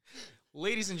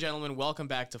Ladies and gentlemen, welcome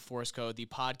back to Force Code, the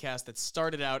podcast that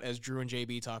started out as Drew and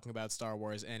JB talking about Star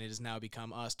Wars, and it has now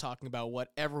become us talking about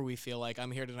whatever we feel like. I'm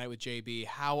here tonight with JB.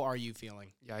 How are you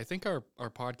feeling? Yeah, I think our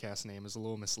podcast name is a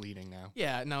little misleading now.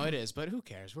 Yeah, no, it is, but who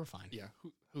cares? We're fine. Yeah,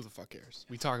 who the fuck cares?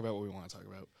 We talk about what we want to talk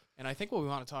about. And I think what we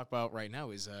want to talk about right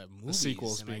now is movies. The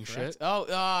sequels being shit.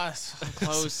 Oh, so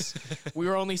close. We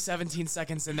were only 17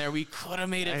 seconds in there. We could have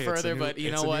made it further, but you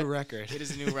know what? It's a new record. It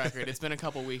is a new record. It's been a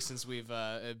couple weeks since we've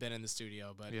been in the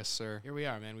studio, but yes, sir. Here we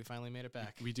are, man. We finally made it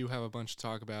back. We do have a bunch to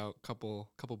talk about. Couple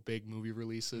big movie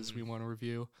releases we want to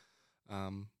review.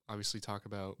 Obviously, talk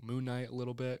about Moon Knight a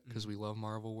little bit because we love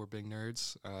Marvel. We're big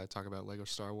nerds. Talk about Lego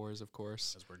Star Wars, of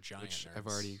course. Because we're giant which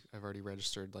nerds. I've already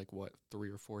registered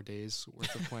 3 or 4 days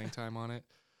worth of playing time on it.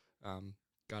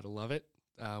 Gotta love it.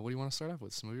 What do you want to start off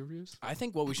with? Some movie reviews? I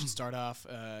think what we should start off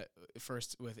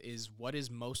first with is what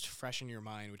is most fresh in your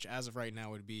mind, which as of right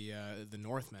now would be The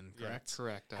Northman, correct? Yeah,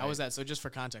 correct. How was that? So just for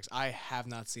context, I have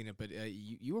not seen it, but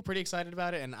you were pretty excited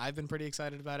about it, and I've been pretty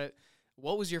excited about it.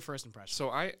 What was your first impression? So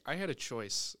I had a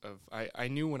choice of I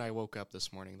knew when I woke up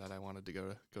this morning that I wanted to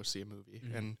go see a movie,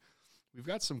 and we've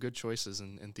got some good choices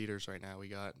in theaters right now. We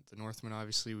got The Northman,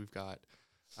 obviously. We've got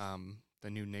the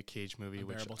new Nick Cage movie,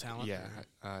 Unbearable Talent. Yeah,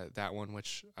 that one,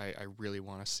 which I really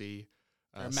want to see.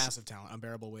 Massive Talent,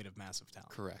 Unbearable Weight of Massive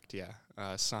Talent. Correct. Yeah,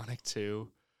 Sonic 2,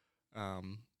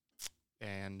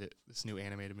 and this new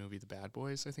animated movie, The Bad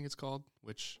Boys, I think it's called,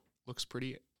 which looks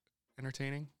pretty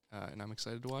entertaining, and I'm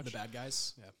excited to watch. The Bad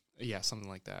Guys. Yeah, something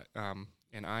like that.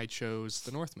 And I chose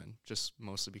The Northman, just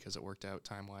mostly because it worked out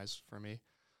time-wise for me.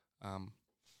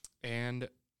 And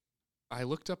I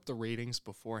looked up the ratings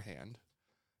beforehand,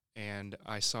 and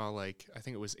I saw, I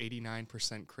think it was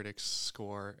 89% critics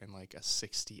score and, a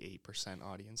 68%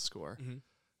 audience score,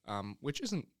 which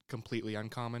isn't completely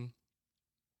uncommon.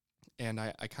 And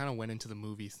I kind of went into the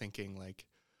movie thinking,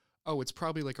 oh, it's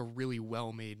probably, a really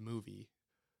well-made movie,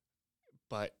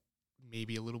 but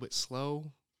maybe a little bit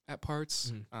slow at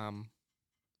parts.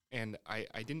 And I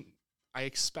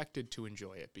expected to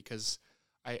enjoy it because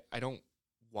I don't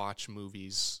watch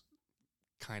movies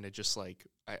kind of just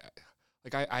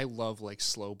I love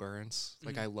slow burns.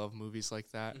 I love movies like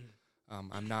that.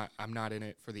 I'm not in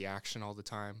it for the action all the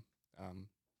time.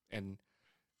 And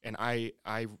I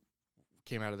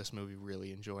came out of this movie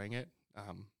really enjoying it.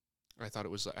 I thought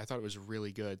it was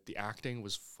really good. The acting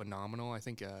was phenomenal. I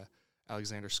think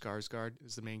Alexander Skarsgård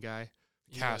is the main guy.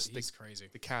 He's crazy.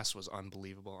 The cast was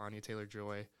unbelievable. Anya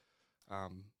Taylor-Joy,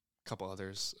 couple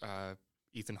others,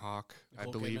 Ethan Hawke, I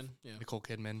believe, Kidman, yeah. Nicole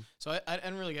Kidman. So I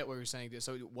didn't really get what you were saying.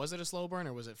 So was it a slow burn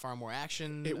or was it far more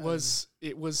action? It was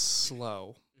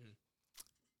slow,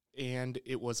 and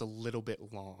it was a little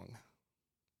bit long.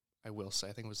 I will say,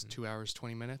 I think it was 2 hours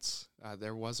 20 minutes.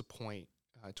 There was a point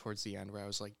towards the end where I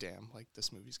was like, "Damn,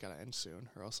 this movie's got to end soon,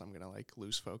 or else I'm gonna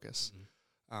lose focus."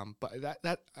 But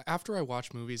that after I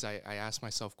watch movies, I ask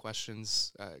myself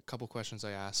questions. A couple questions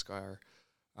I ask are,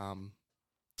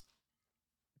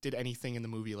 did anything in the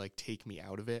movie take me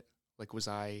out of it? Was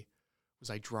I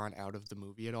drawn out of the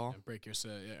movie at all? Break your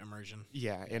immersion.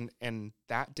 Yeah, and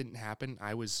that didn't happen.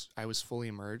 I was fully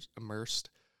immersed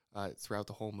throughout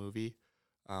the whole movie.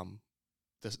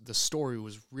 The story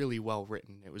was really well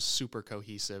written. It was super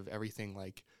cohesive.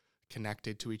 Everything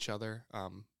connected to each other.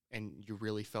 And you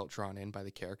really felt drawn in by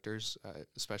the characters,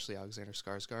 especially Alexander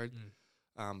Skarsgård.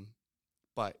 And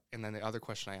then the other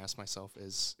question I asked myself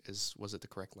is was it the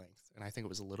correct length? And I think it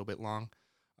was a little bit long,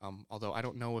 although I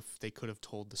don't know if they could have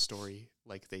told the story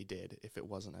like they did if it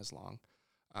wasn't as long.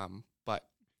 But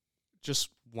just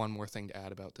one more thing to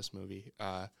add about this movie.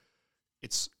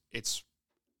 It's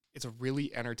a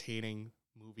really entertaining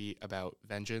movie about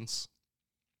vengeance,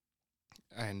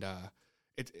 and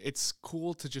it's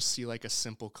cool to just see a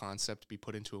simple concept be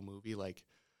put into a movie,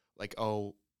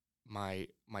 oh, my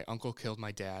uncle killed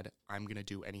my dad. I'm gonna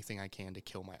do anything I can to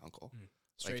kill my uncle.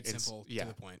 Straight, simple, to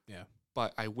the point. Yeah.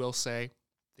 But I will say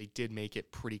they did make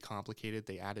it pretty complicated.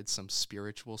 They added some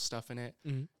spiritual stuff in it,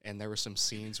 and there were some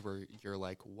scenes where you're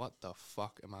like, "What the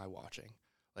fuck am I watching?"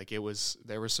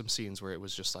 There were some scenes where it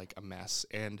was just a mess,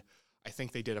 and I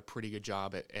think they did a pretty good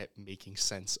job at making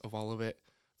sense of all of it.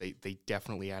 They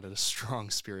definitely added a strong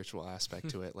spiritual aspect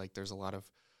to it. There's a lot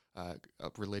of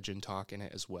religion talk in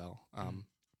it as well.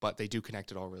 But they do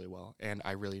connect it all really well, and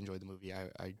I really enjoyed the movie.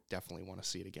 I definitely want to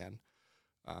see it again.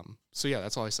 So yeah,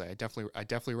 that's all I say. I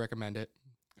definitely recommend it.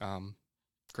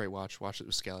 Great watch. Watched it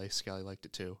with Skelly. Skelly liked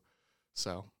it too.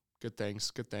 So good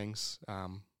things. Good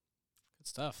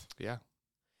stuff. Yeah.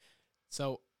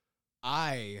 So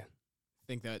I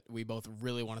think that we both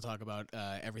really want to talk about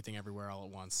Everything Everywhere All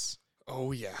at Once.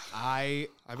 Oh yeah, I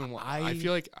I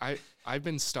feel like I've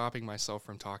been stopping myself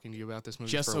from talking to you about this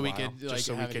movie just for so a we while, could like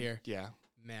have it here. Yeah,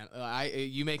 Man,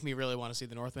 you make me really want to see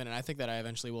The Northman, and I think that I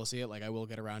eventually will see it. Like, I will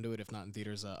get around to it, if not in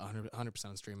theaters, 100%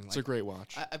 on streaming. it's a great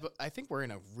watch. I think we're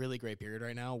in a really great period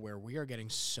right now where we are getting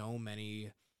so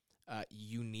many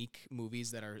unique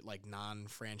movies that are like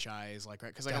non-franchise, like, right?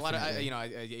 Because like Definitely. a lot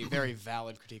of a very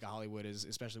valid critique of Hollywood is,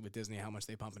 especially with Disney, how much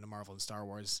they pump into Marvel and Star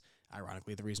Wars.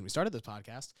 Ironically, the reason we started this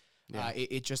podcast. Yeah.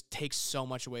 It just takes so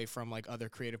much away from like other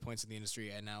creative points in the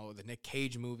industry, and now the Nick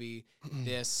Cage movie,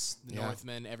 the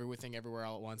Northman, Everything Everywhere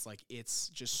All at Once, like it's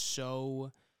just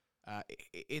so.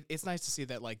 It's nice to see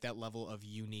that like that level of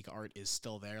unique art is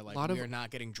still there. Like we are not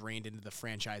getting drained into the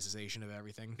franchisization of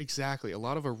everything. Exactly, a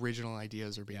lot of original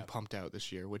ideas are being pumped out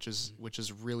this year, which is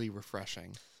really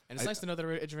refreshing. And it's nice to know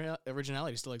that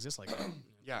originality still exists like that.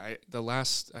 Yeah,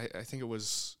 I think it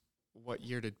was. What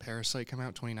year did Parasite come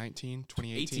out? 2019,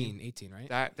 2018? 18, right?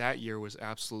 That year was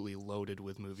absolutely loaded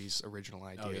with movies' original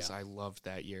ideas. Oh, yeah. I loved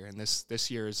that year, and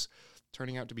this year is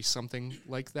turning out to be something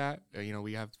like that.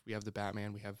 We have the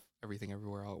Batman, we have Everything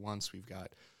Everywhere All at Once, we've got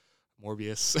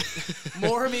Morbius.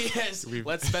 Morbius.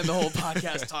 Let's spend the whole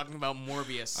podcast talking about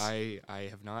Morbius. I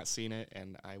have not seen it,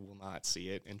 and I will not see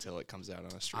it until it comes out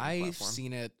on a streaming platform. I've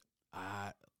seen it,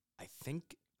 I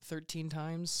think 13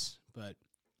 times, but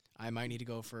I might need to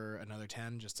go for another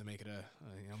 10 just to make it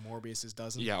Morbius's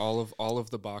dozen. Yeah, all of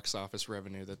the box office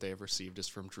revenue that they have received is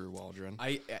from Drew Waldron.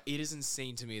 It is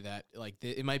insane to me that like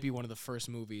it might be one of the first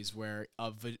movies where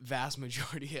a vast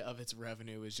majority of its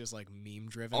revenue is just like meme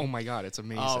driven. Oh my god, it's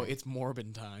amazing. Oh, it's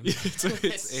Morbin time.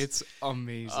 it's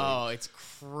amazing. Oh, it's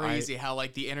crazy how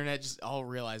like the internet just all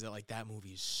realize that like that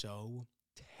movie is so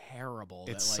terrible.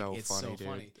 It's that, like, so funny, so dude.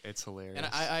 Funny. It's hilarious. And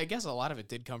I guess a lot of it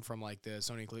did come from like the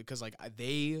Sony include because like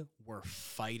they were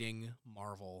fighting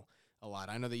Marvel a lot.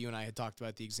 I know that you and I had talked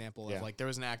about the example of like there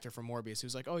was an actor from Morbius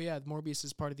who's like, oh yeah, Morbius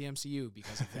is part of the MCU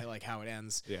because of like how it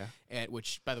ends. Yeah. And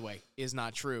which, by the way, is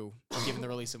not true given the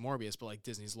release of Morbius, but like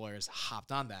Disney's lawyers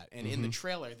hopped on that. And in the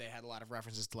trailer, they had a lot of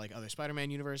references to like other Spider-Man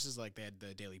universes. Like they had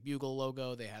the Daily Bugle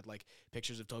logo. They had like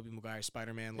pictures of Tobey Maguire's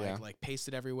Spider-Man like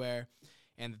pasted everywhere.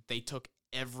 And they took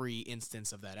every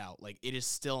instance of that out. Like it is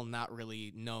still not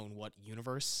really known what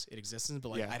universe it exists in, but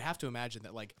like I'd have to imagine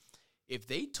that like if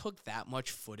they took that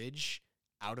much footage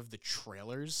out of the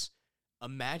trailers,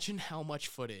 imagine how much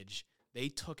footage they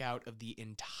took out of the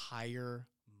entire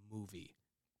movie.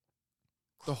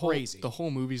 Crazy. The whole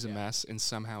movie's a mess, and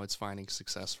somehow it's finding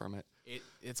success from it.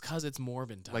 It's because it's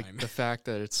Morbin time. Like the fact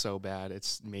that it's so bad,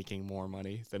 it's making more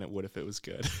money than it would if it was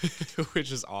good,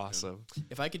 which is awesome.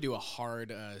 If I could do a hard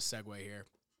segue here,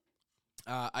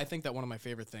 I think that one of my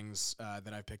favorite things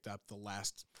that I picked up the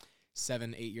last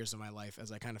 7-8 years of my life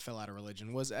as I kind of fell out of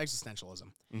religion was existentialism.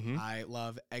 I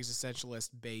love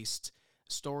existentialist-based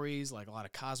stories, like a lot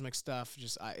of cosmic stuff,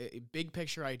 just big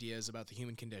picture ideas about the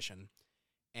human condition.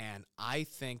 And I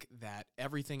think that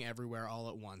Everything Everywhere All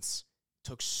at Once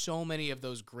took so many of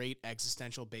those great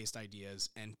existential-based ideas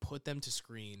and put them to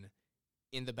screen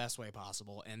in the best way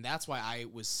possible. And that's why I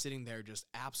was sitting there just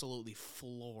absolutely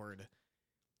floored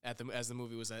as the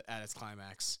movie was at its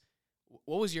climax.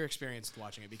 What was your experience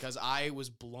watching it? Because I was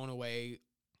blown away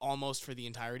almost for the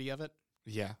entirety of it.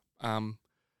 Yeah.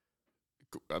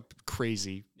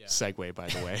 Crazy segue, by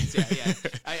the way.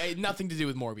 I nothing to do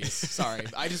with Morbius. Sorry.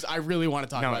 I really want to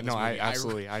talk about this movie.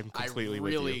 Absolutely. I'm completely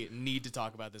with you. I really need to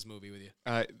talk about this movie with you.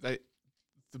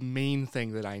 The main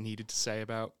thing that I needed to say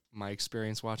about my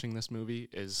experience watching this movie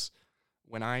is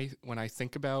when I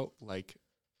think about like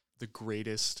the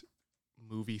greatest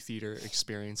movie theater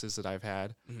experiences that I've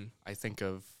had, I think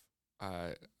of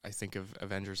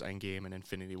Avengers Endgame and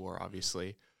Infinity War,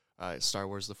 obviously. Star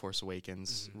Wars The Force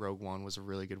Awakens, Rogue One was a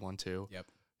really good one too. Yep.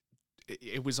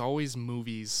 It was always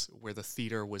movies where the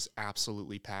theater was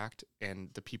absolutely packed and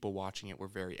the people watching it were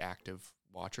very active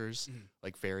watchers,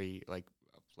 like very like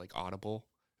audible,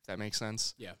 if that makes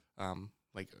sense. Yeah.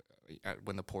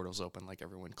 When the portals open, like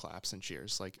everyone claps and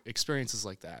cheers, like experiences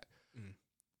like that.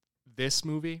 This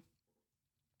movie,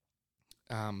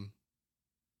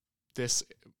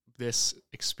 this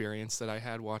experience that I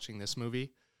had watching this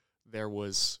movie, there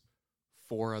was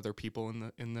 4 other people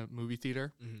in the movie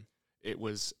theater. It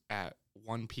was at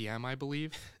 1 p.m., I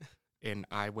believe, and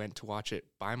I went to watch it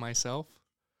by myself.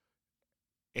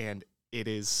 And it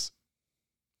is,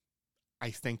 I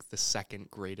think, the second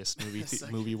greatest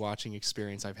movie watching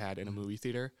experience I've had in a movie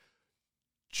theater,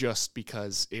 just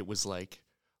because it was like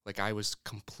I was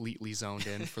completely zoned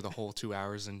in for the whole 2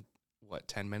 hours and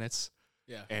 10 minutes.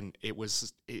 Yeah. And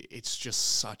it's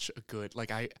just such a good,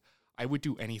 like I would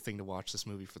do anything to watch this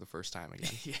movie for the first time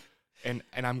again. And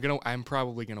I'm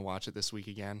probably gonna watch it this week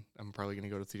again. I'm probably gonna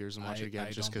go to theaters and watch it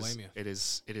again just because it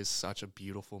is such a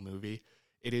beautiful movie.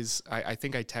 It is. I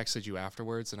think I texted you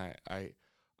afterwards, and I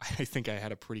think I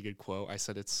had a pretty good quote. I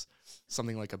said it's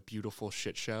something like a beautiful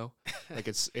shit show. Like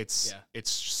it's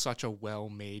such a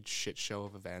well-made shit show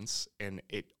of events, and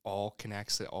it all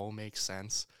connects. It all makes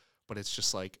sense. But it's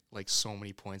just like so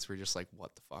many points where you're just like,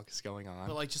 what the fuck is going on?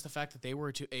 But like just the fact that they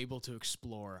were able to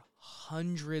explore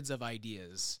hundreds of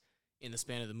ideas in the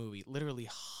span of the movie, literally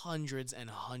hundreds and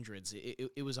hundreds.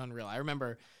 It was unreal. I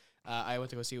remember I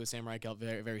went to go see it with Samurai Gelt,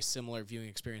 very, very similar viewing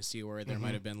experience to you, where there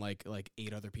might have been like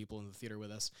 8 other people in the theater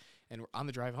with us. And on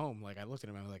the drive home, like I looked at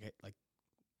him, I was like,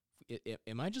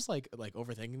 am I just like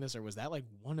overthinking this, or was that like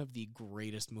one of the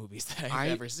greatest movies that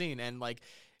I've ever seen? And like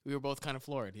we were both kind of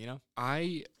floored, you know?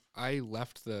 I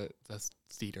left the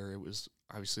theater. It was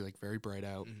obviously like very bright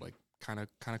out, like kind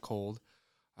of cold.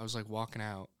 I was like walking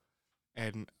out,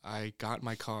 and I got in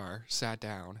my car, sat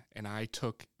down, and I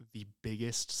took the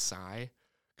biggest sigh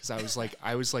because I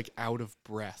was like out of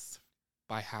breath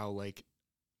by how like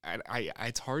I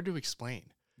it's hard to explain.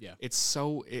 Yeah,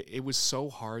 it was so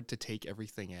hard to take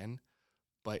everything in,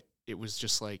 but it was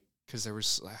just like because it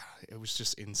was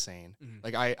just insane.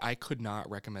 Like I could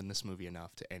not recommend this movie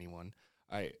enough to anyone.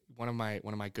 One of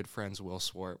my good friends, Will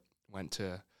Swart, went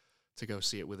to go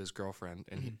see it with his girlfriend,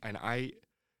 and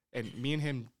me and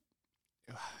him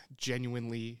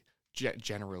generally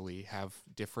have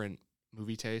different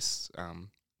movie tastes.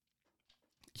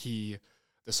 The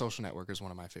Social Network is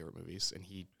one of my favorite movies, and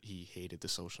he hated The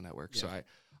Social Network. Yeah. So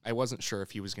I wasn't sure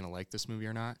if he was gonna like this movie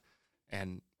or not,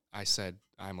 and I said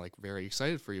I'm like very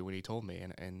excited for you when he told me,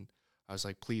 and I was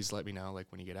like, please let me know like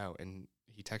when you get out. And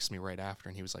he texted me right after,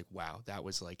 and he was like, wow, that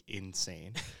was like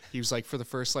insane. He was like, for the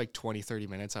first like 20-30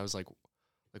 minutes, I was like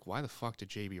why the fuck did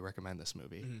JB recommend this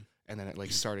movie? And then it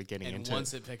like started getting into it. And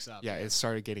once it picks up. Yeah, it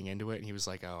started getting into it, and he was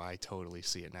like, oh, I totally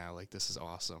see it now. Like, this is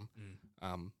awesome.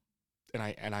 And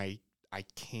I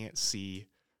can't see,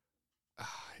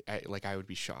 I would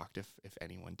be shocked if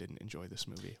anyone didn't enjoy this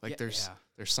movie. Like, there's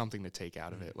something to take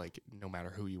out of it, like, no matter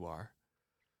who you are.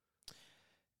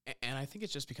 And I think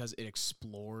it's just because it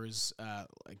explores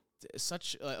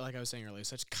such, like I was saying earlier,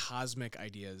 such cosmic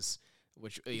ideas,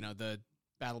 which, you know, the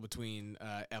battle between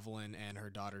Evelyn and her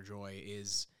daughter Joy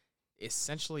is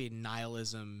essentially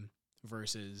nihilism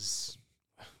versus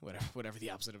whatever the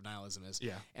opposite of nihilism is.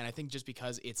 Yeah. And I think just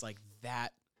because it's like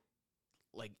that,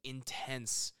 like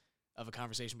intense of a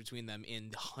conversation between them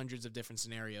in hundreds of different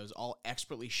scenarios, all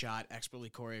expertly shot, expertly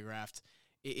choreographed,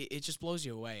 it just blows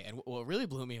you away. And what really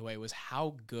blew me away was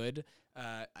how good,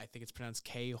 I think it's pronounced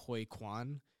Ke Huy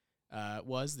Quan,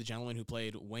 was the gentleman who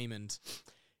played Waymond.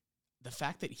 The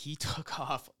fact that he took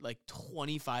off like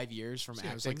 25 years from acting.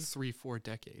 It was like 3-4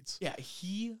 decades. Yeah,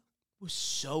 he was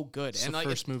so good. It's the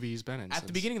first movie he's been in. At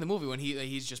the beginning of the movie, when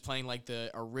he's just playing like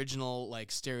the original, like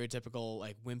stereotypical,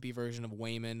 like wimpy version of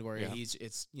Waymond, where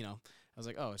it's, you know, I was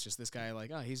like, oh, it's just this guy,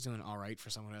 like, oh, he's doing all right for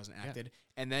someone who hasn't acted.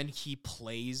 And then he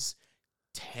plays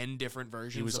 10 different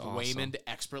versions of Waymond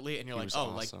expertly, and you're like,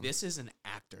 oh, like this is an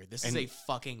actor. This is a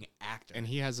fucking actor. And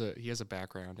he has a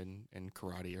background in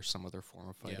karate or some other form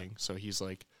of fighting. So he's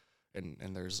like, and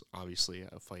there's obviously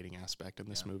a fighting aspect in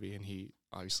this movie, and he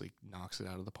obviously knocks it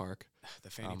out of the park. The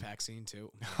fanny pack scene too.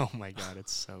 Oh my god,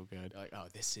 it's so good. Like, oh,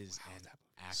 this is an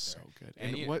actor. So good.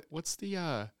 And what's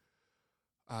the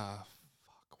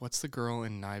what's the girl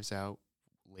in Knives Out?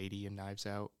 Lady in Knives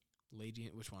Out. Lady,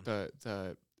 which one?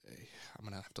 The I'm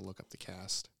gonna have to look up the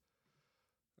cast.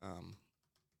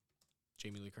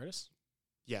 Jamie Lee Curtis.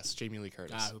 Yes, Jamie Lee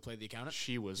Curtis. Who played the accountant?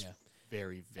 She was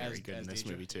very, very good in this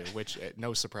movie too. Which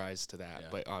no surprise to that,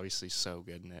 but obviously so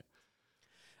good in it.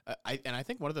 I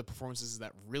think one of the performances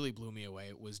that really blew me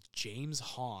away was James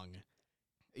Hong.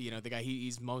 You know, the guy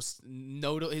his most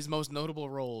notable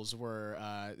roles were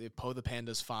Po the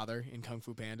Panda's father in Kung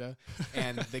Fu Panda,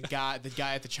 and the guy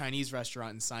at the Chinese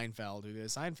restaurant in Seinfeld, who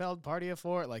goes, Seinfeld Party of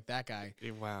Four, like that guy.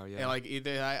 Wow, yeah. And like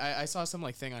I saw some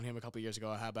like thing on him a couple years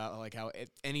ago about like how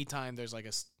anytime there's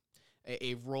like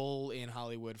a role in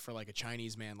Hollywood for like a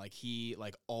Chinese man, like he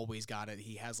like always got it.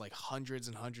 He has like hundreds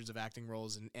and hundreds of acting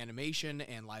roles in animation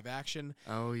and live action.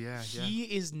 Oh yeah, he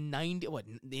is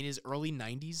in his early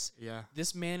 90s. Yeah,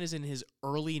 this man is in his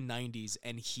early 90s,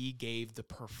 and he gave the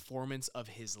performance of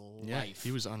his life.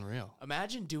 He was unreal.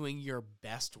 Imagine doing your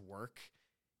best work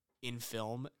in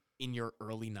film in your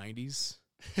early 90s.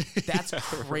 That's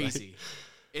crazy.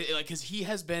 Right. Like, because he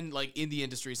has been like in the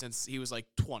industry since he was like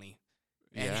 20.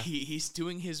 And he's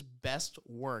doing his best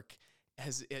work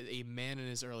as a man in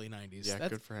his early 90s. Yeah,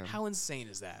 good for him. How insane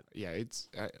is that? Yeah, it's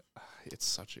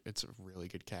a really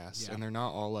good cast, Yeah. and they're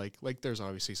not all like there's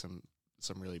obviously some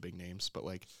really big names, but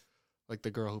like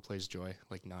the girl who plays Joy,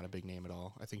 like not a big name at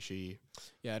all. I think she.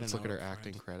 Yeah, I don't let's know. look at her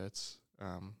acting credits.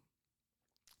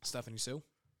 Stephanie Sue.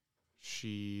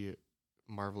 She,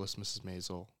 Marvelous Mrs.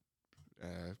 Maisel,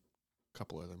 a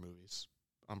couple other movies,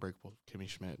 Unbreakable Kimmy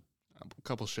Schmidt, a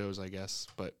couple shows, I guess,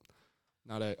 but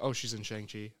not a. Oh, she's in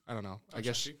Shang-Chi. I don't know. I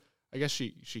guess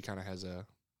she kind of has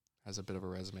a bit of a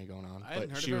resume going on. I hadn't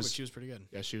heard of her, but she was pretty good.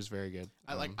 Yeah, she was very good.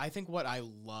 I think what I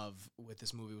love with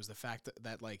this movie was the fact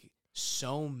that like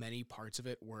so many parts of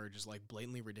it were just like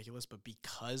blatantly ridiculous, but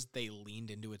because they leaned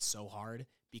into it so hard,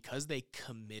 because they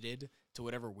committed to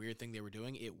whatever weird thing they were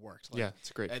doing, it worked. Like, yeah,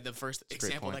 it's great. The first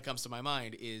example that comes to my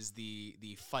mind is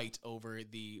the fight over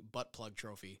the butt plug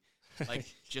trophy. Like,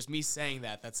 just me saying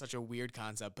that's such a weird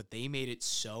concept, but they made it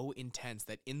so intense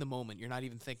that in the moment, you're not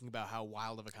even thinking about how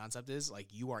wild of a concept is. Like,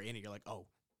 you are in it. You're like, oh,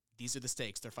 these are the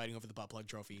stakes. They're fighting over the butt plug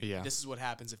trophy. Yeah. This is what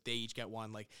happens if they each get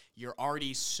one. Like, you're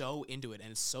already so into it,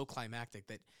 and it's so climactic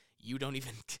that you don't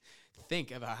even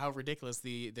think about how ridiculous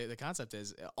the concept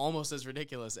is. Almost as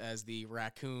ridiculous as the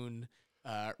raccoon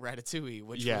Ratatouille,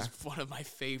 which was one of my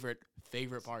favorite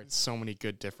parts. So many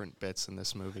good different bits in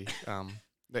this movie. I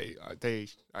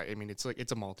mean, it's like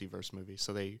it's a multiverse movie,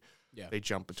 so they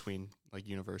jump between like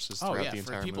universes throughout the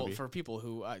entire movie. For people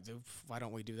who, why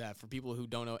don't we do that? For people who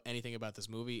don't know anything about this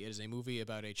movie, it is a movie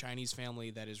about a Chinese family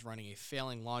that is running a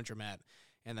failing laundromat,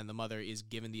 and then the mother is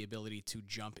given the ability to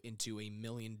jump into a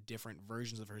million different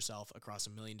versions of herself across a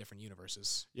million different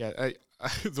universes. Yeah,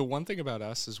 the one thing about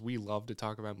us is we love to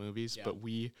talk about movies, but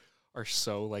we are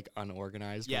so like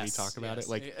unorganized when we talk about it.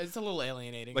 Like it's a little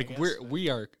alienating. Like we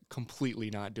are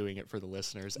completely not doing it for the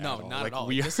listeners. No, at all. Not like, at all.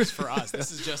 This is for us.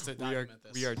 This is just to document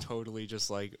this. We are totally just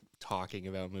like talking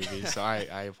about movies. So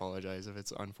I apologize if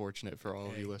it's unfortunate for all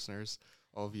of you listeners.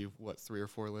 All of you, 3 or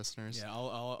 4 listeners? Yeah,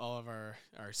 all of our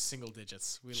single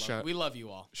digits. We love you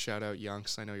all. Shout out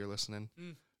Yunks. I know you're listening.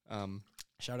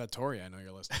 Shout out Tori. I know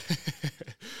you're listening.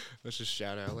 Let's just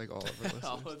shout out like all of our listeners.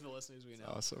 All of the listeners we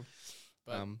know. Awesome.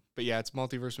 But yeah, it's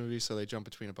multiverse movie, so they jump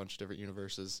between a bunch of different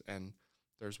universes, and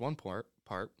there's one part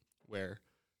where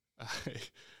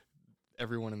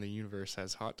everyone in the universe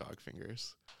has hot dog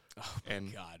fingers. Oh my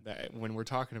God! When we're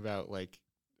talking about like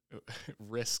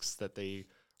risks that they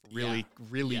really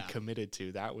committed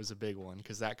to, that was a big one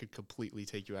because that could completely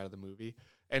take you out of the movie.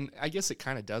 And I guess it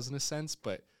kind of does in a sense,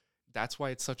 but that's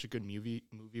why it's such a good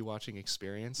movie watching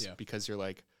experience because you're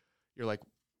like.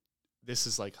 This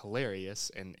is like hilarious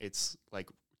and it's like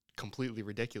completely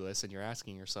ridiculous and you're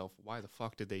asking yourself, why the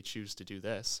fuck did they choose to do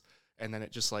this? And then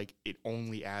it just like, it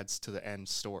only adds to the end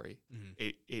story. Mm-hmm.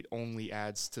 It only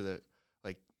adds to the,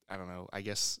 like, I don't know, I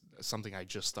guess something I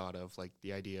just thought of, like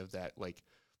the idea of that, like,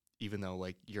 even though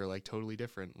like you're like totally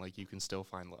different, like you can still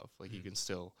find love. Like you can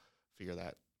still figure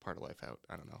that part of life out.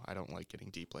 I don't know. I don't like getting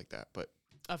deep like that, but.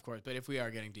 Of course, but if we are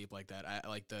getting deep like that, I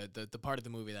like the part of the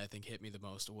movie that I think hit me the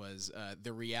most was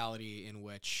the reality in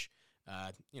which,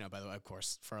 by the way, of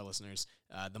course, for our listeners,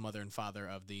 the mother and father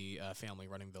of the family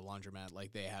running the laundromat,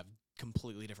 like they have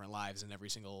completely different lives in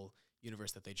every single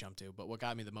universe that they jump to. But what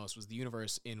got me the most was the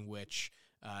universe in which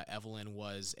Evelyn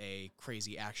was a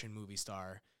crazy action movie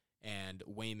star and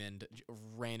Waymond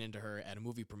ran into her at a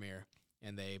movie premiere.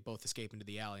 And they both escape into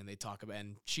the alley, and they talk about,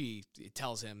 and she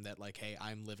tells him that, like, hey,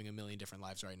 I'm living a million different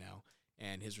lives right now.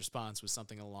 And his response was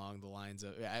something along the lines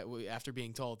of, after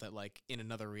being told that, like, in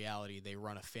another reality, they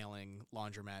run a failing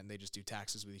laundromat and they just do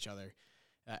taxes with each other.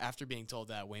 After being told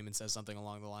that, Waymond says something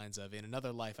along the lines of, in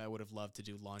another life, I would have loved to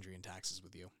do laundry and taxes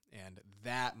with you. And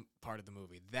that part of the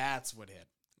movie, that's what hit.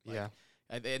 Like, yeah.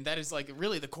 And that is like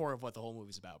really the core of what the whole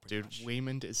movie's about. Dude, much.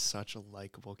 Waymond is such a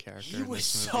likable character. He was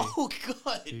so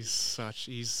good. He's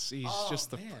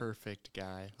just the perfect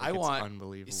guy. Like, it's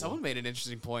unbelievable. Someone made an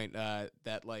interesting point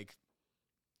that like,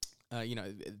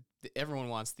 everyone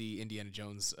wants the Indiana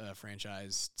Jones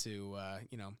franchise to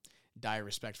die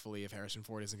respectfully if Harrison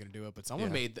Ford isn't going to do it. But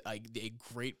someone made like a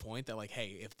great point that like,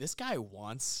 hey, if this guy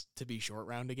wants to be short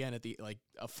round again at the like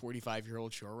a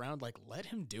 45-year-old short round, like let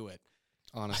him do it.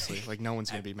 Honestly, like no one's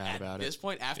going to be mad about it. At this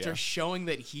point, after showing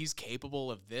that he's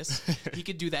capable of this, he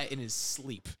could do that in his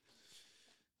sleep.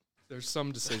 There's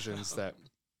some decisions that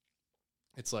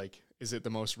it's like, is it the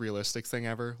most realistic thing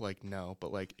ever? Like, no.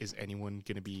 But like, is anyone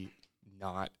going to be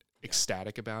not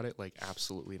ecstatic about it? Like,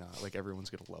 absolutely not. Like, everyone's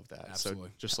going to love that.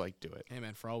 Absolutely. So just like do it. Hey,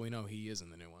 man, for all we know, he is in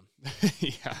the new one.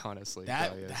 Yeah, honestly.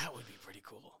 That would be pretty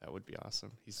cool. That would be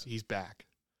awesome. He's back.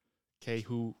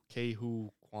 Ke-Huy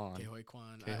Quan. Ke-Huy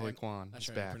Quan. Ke-Huy Quan. I'm not is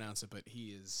sure back. how to pronounce it, but he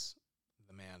is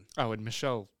the man. Oh, and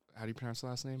Michelle how do you pronounce the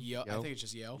last name? Yo, I think it's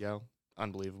just Yo. Yo,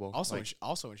 unbelievable. Also, like,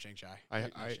 also in Shang-Chi.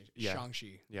 yeah,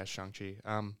 Shang-Chi. Yeah, Shang-Chi.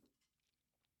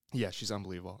 Yeah, she's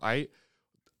unbelievable.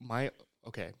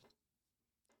 Okay.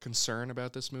 Concern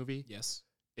about this movie Yes.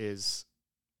 is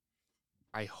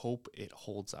I hope it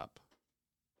holds up.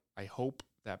 I hope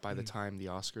that by the time the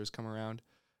Oscars come around,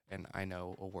 and I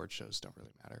know award shows don't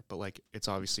really matter, but like it's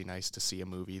obviously nice to see a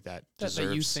movie that deserves,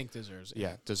 that you think deserves.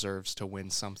 Yeah, deserves to win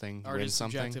something. Art is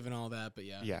subjective and all that, but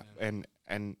yeah. Yeah,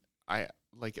 and I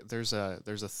like there's a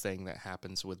thing that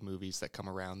happens with movies that come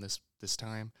around this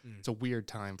time. It's a weird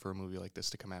time for a movie like this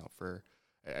to come out. For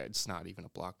it's not even a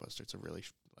blockbuster. It's a really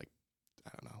like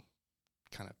I don't know,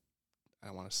 kind of I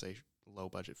don't want to say low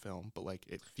budget film, but like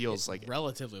it feels like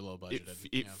relatively low budget.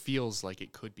 It feels like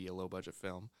it could be a low budget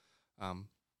film.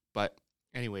 But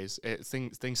anyways,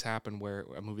 things happen where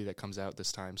a movie that comes out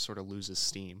this time sort of loses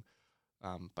steam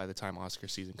by the time Oscar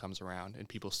season comes around, and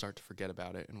people start to forget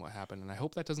about it and what happened. And I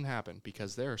hope that doesn't happen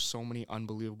because there are so many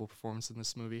unbelievable performances in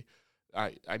this movie.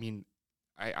 I mean,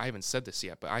 I haven't said this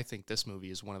yet, but I think this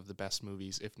movie is one of the best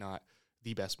movies, if not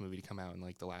the best movie to come out in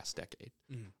like the last decade.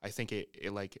 I think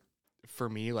it like for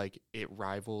me, like it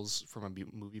rivals from a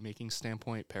movie making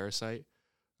standpoint Parasite.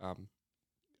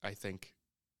 I think.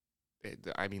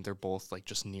 I mean, they're both like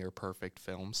just near perfect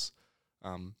films.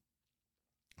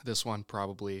 This one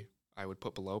probably I would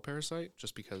put below Parasite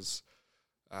just because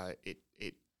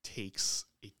it takes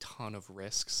a ton of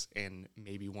risks and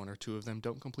maybe one or two of them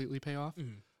don't completely pay off.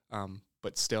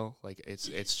 But still, like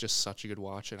it's just such a good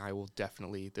watch, and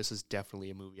this is definitely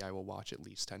a movie I will watch at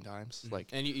least 10 times. Like,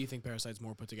 and you think Parasite's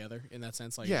more put together in that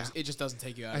sense? Like, yeah, it just doesn't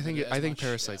take you out. I think much.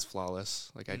 Parasite's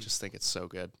flawless. Like, I just think it's so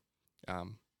good.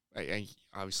 I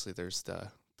obviously there's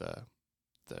the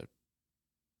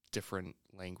different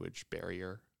language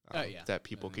barrier that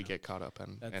people could get caught up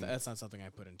in. That's not something I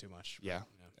put in too much. Yeah.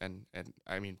 And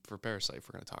I mean, for Parasite, if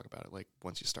we're going to talk about it, like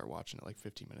once you start watching it, like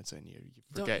 15 minutes in, you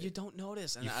forget. You don't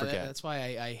notice. And forget. That's why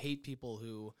I hate people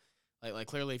who, like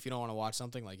clearly if you don't want to watch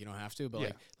something, like you don't have to,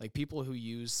 but like people who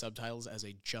use subtitles as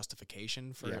a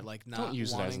justification for like not don't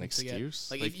use it as an excuse.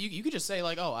 excuse. If you could just say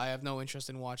like, oh, I have no interest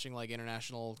in watching like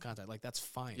international content, like that's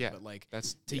fine. Yeah, but like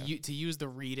that's to use the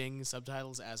reading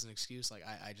subtitles as an excuse, like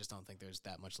I just don't think there's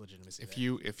that much legitimacy.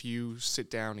 If you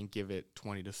sit down and give it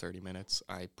 20 to 30 minutes,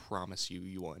 I promise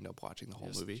you will end up watching the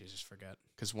whole movie. You just forget.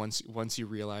 Because once you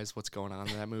realize what's going on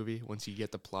in that movie, once you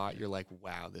get the plot, you're like,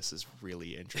 wow, this is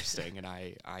really interesting, and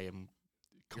I am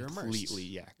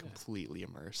completely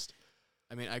immersed.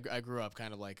 I mean, I grew up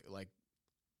kind of like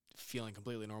feeling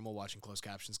completely normal watching closed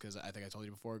captions because I think I told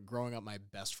you before. Growing up, my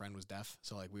best friend was deaf,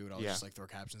 so like we would always just like throw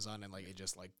captions on, and like it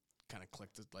just like kind of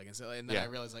clicked like and then I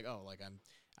realized like, oh, like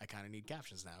I kind of need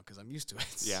captions now because I'm used to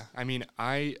it. Yeah, I mean,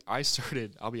 I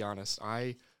started. I'll be honest,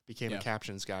 I became a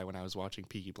captions guy when I was watching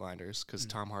Peaky Blinders because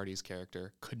Tom Hardy's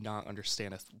character could not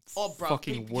understand a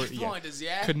fucking word.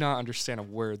 Could not understand a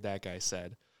word that guy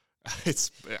said.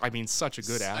 It's, I mean, such a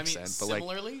good accent, but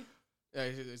similarly,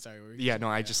 I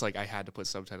had to put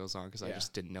subtitles on because I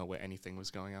just didn't know what anything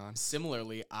was going on.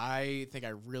 Similarly, I think I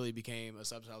really became a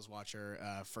subtitles watcher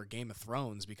for Game of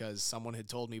Thrones because someone had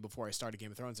told me before I started Game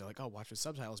of Thrones, they're like, oh, watch with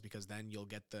subtitles because then you'll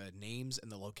get the names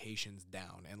and the locations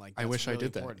down. And like, I wish really I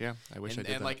did important. that. Yeah, I wish I did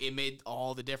that. And like, it made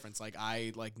all the difference. Like,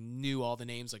 I like knew all the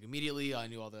names like immediately. I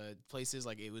knew all the places.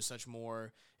 Like, it was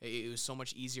it was so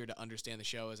much easier to understand the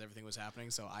show as everything was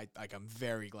happening. So I'm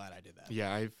very glad I did that.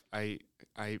 Yeah,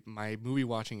 my movie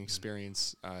watching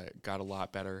experience got a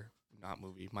lot better.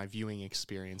 My viewing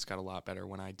experience got a lot better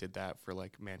when I did that for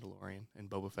like Mandalorian and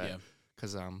Boba Fett,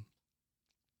 because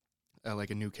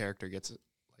like a new character gets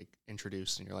like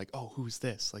introduced and you're like, oh, who's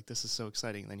this? Like, this is so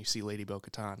exciting. And then you see Lady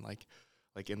Bo-Katan like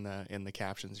in the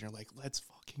captions, and you're like, let's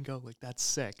fucking go. Like, that's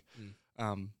sick.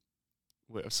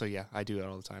 So yeah, I do that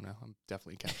all the time now. I'm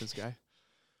definitely a captions guy.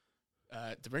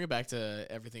 To bring it back to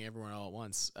Everything Everywhere All at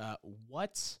Once,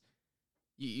 what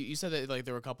you said that like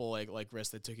there were a couple like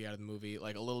risks that took you out of the movie,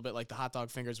 like a little bit like the hot dog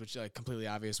fingers, which like completely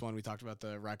obvious one. We talked about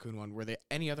the raccoon one. Were there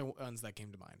any other ones that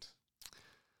came to mind?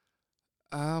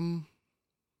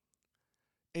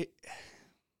 It's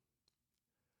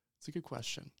a good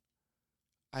question.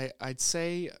 I'd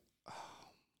say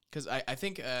because I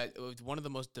think one of the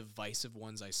most divisive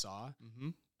ones I saw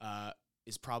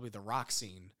is probably the rock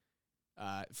scene.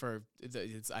 I feel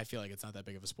like it's not that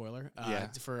big of a spoiler.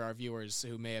 For our viewers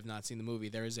who may have not seen the movie,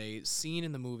 there is a scene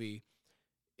in the movie.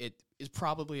 It is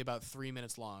probably about 3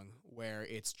 minutes long, where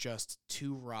it's just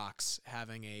two rocks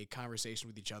having a conversation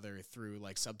with each other through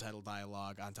like subtitle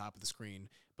dialogue on top of the screen.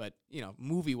 But you know,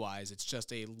 movie wise, it's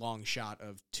just a long shot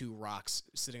of two rocks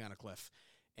sitting on a cliff.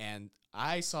 And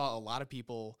I saw a lot of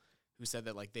people who said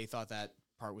that like they thought that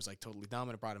part was like totally dumb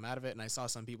and it brought him out of it. And I saw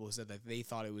some people who said that they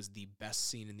thought it was the best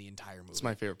scene in the entire movie. It's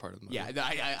my favorite part of the movie. Yeah,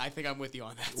 I think I'm with you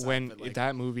on that. When side, like,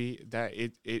 that movie,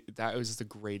 that was the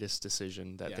greatest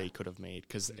decision that they could have made,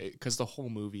 because the whole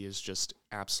movie is just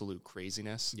absolute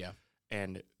craziness. Yeah,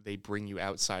 and they bring you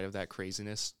outside of that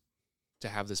craziness to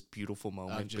have this beautiful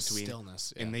moment between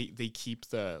stillness. And they keep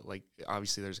the, like,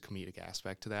 obviously there's a comedic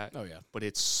aspect to that. Oh yeah, but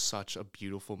it's such a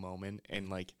beautiful moment, and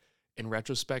like in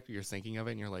retrospect, you're thinking of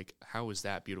it and you're like, how is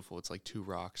that beautiful? It's like two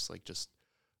rocks, like just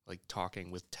like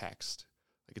talking with text.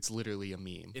 Like it's literally a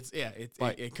meme.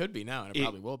 It could be now, and it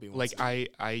probably will be. Like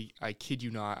I kid you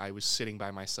not, I was sitting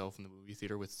by myself in the movie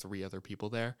theater with 3 other people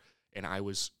there, and I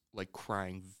was like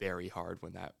crying very hard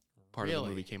when that part of the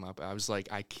movie came up. I was like,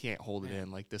 I can't hold it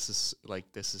in. Like this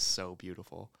is so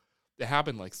beautiful. It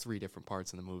happened like 3 different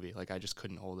parts in the movie. Like I just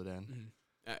couldn't hold it in.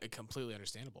 Completely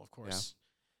understandable, of course.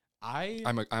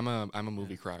 I'm a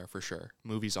movie crier for sure.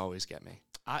 Movies always get me.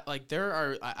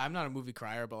 I'm not a movie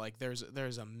crier, but like there's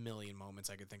a million moments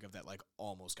I could think of that like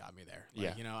almost got me there.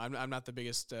 Like, you know, I'm not the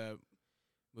biggest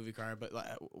movie crier, but like,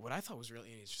 what I thought was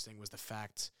really interesting was the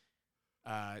fact.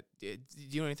 Do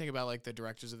you know anything about like the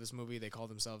directors of this movie? They call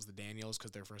themselves the Daniels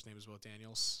because their first name is both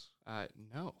Daniels.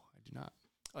 No, I do not.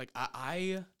 Like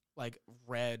I like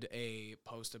read a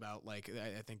post about like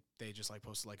I think they just like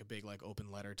posted like a big like open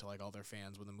letter to like all their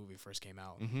fans when the movie first came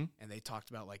out, and they talked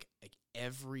about like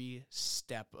every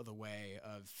step of the way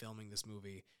of filming this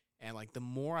movie, and like the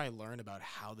more I learn about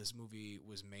how this movie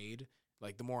was made,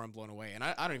 like the more I'm blown away. And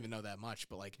I don't even know that much,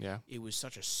 but like it was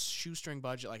such a shoestring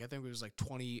budget. Like I think it was like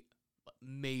 20,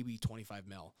 maybe 25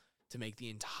 mil to make the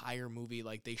entire movie.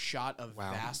 Like they shot a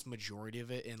vast majority of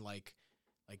it in like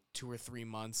 2 or 3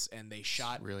 months, and they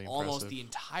shot really almost the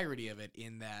entirety of it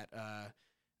in that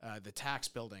the tax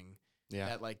building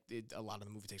that like a lot of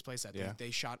the movie takes place at.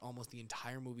 They shot almost the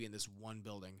entire movie in this one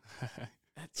building.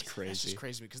 That's crazy. That's just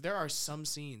crazy because there are some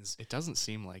scenes. It doesn't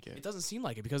seem like it. It doesn't seem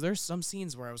like it because there's some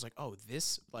scenes where I was like, oh,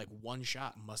 this like one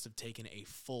shot must have taken a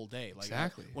full day. Like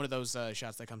exactly. One of those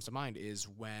shots that comes to mind is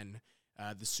when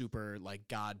the super like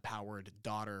god-powered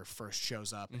daughter first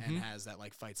shows up and has that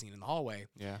like fight scene in the hallway.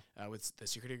 With the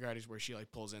security guards where she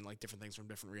like pulls in like different things from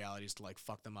different realities to like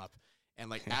fuck them up. And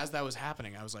like as that was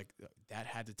happening, I was like, that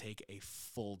had to take a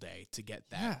full day to get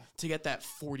that to get that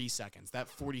 40 seconds. That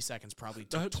 40 seconds probably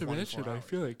took 24 hours. I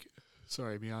feel like,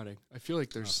 sorry, I'm yawning. I feel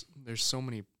like there's so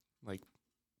many like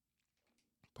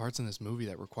parts in this movie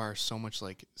that require so much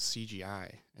like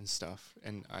CGI and stuff,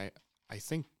 and I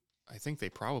think they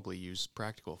probably used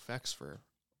practical effects for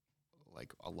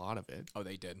like a lot of it. Oh,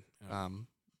 they did.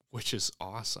 Which is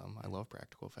awesome. I love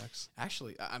practical effects.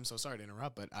 Actually, I'm so sorry to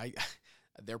interrupt, but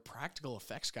their practical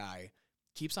effects guy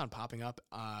keeps on popping up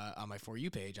on my For You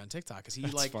page on TikTok because he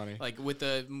funny. Like with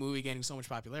the movie gaining so much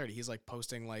popularity, he's like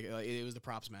posting like it was the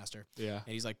props master. Yeah,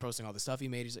 and he's like posting all the stuff he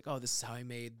made. He's like, oh, this is how I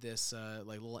made this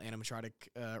like little animatronic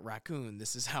raccoon.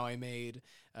 This is how I made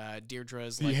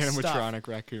Deirdre's like the animatronic stuff.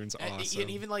 raccoon's awesome. And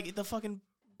even like the fucking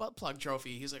butt plug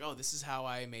trophy. He's like, oh, this is how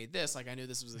I made this. Like I knew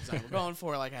this was the design we're going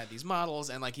for. Like I had these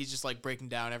models, and like he's just like breaking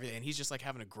down everything, and he's just like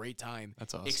having a great time.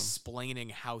 That's awesome. Explaining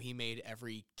how he made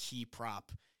every key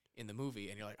prop in the movie,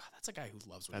 and you're like, oh, that's a guy who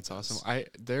loves what that's he does.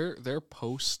 awesome. Their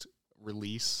post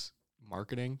release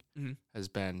marketing has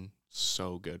been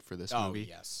so good for this movie.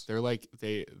 Yes, they're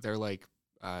like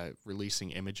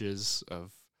releasing images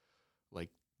of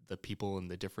like the people in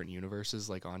the different universes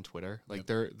like on Twitter. Like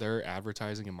their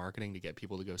advertising and marketing to get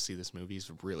people to go see this movie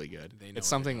is really good. It's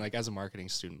something like as a marketing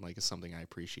student, like it's something I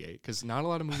appreciate because not a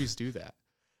lot of movies do that.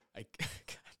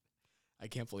 I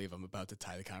can't believe I'm about to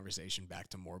tie the conversation back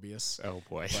to Morbius. Oh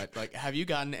boy. But like, have you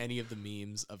gotten any of the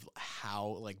memes of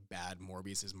how like bad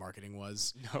Morbius's marketing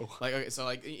was? No. Like, okay, so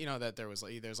like, you know that there's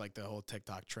like the whole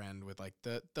TikTok trend with like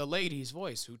the lady's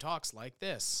voice who talks like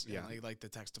this. Yeah. Like the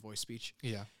text to voice speech.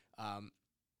 Yeah.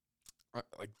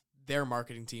 Like their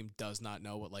marketing team does not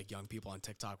know what like young people on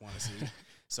TikTok want to see.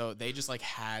 So they just like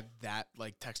had that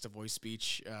like text to voice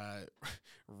speech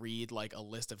read like a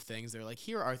list of things. They're like,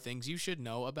 here are things you should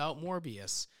know about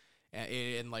Morbius.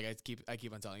 And like I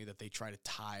keep on telling you that they try to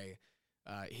tie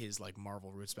his like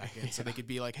Marvel roots back in. So they could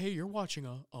be like, hey, you're watching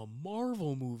a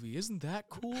Marvel movie. Isn't that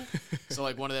cool? So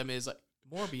like one of them is like,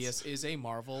 Morbius is a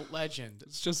Marvel legend.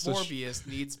 It's just Morbius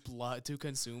needs blood to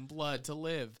consume blood to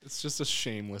live. It's just a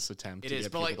shameless attempt. It is,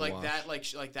 but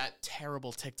like that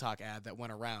terrible TikTok ad that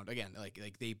went around again. Like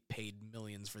they paid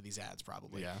millions for these ads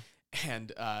probably. Yeah.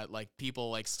 And like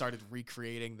people like started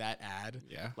recreating that ad.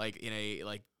 Yeah. Like in a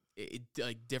like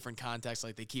different context.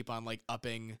 Like they keep on like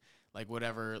upping like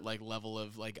whatever like level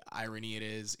of like irony it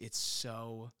is. It's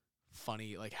so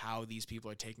funny like how these people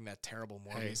are taking that terrible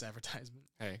Morbius advertisement.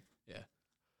 Hey. Yeah.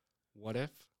 what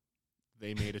if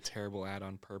they made a terrible ad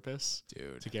on purpose,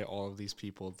 dude, to get all of these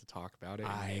people to talk about it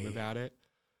and name about it?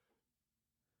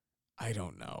 I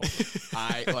don't know.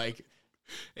 I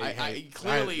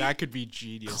clearly that could be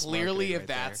genius. Clearly, if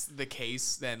that's the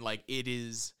case, then like it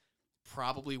is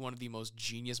probably one of the most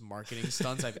genius marketing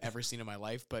stunts I've ever seen in my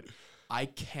life. But I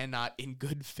cannot, in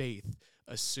good faith,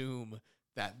 assume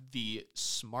that the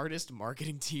smartest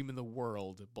marketing team in the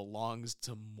world belongs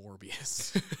to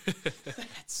Morbius.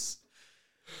 That's.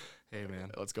 Hey,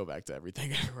 man. Let's go back to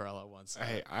everything everywhere all at once.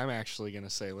 Hey, I'm actually going to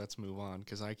say let's move on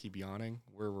because I keep yawning.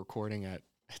 We're recording at,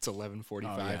 it's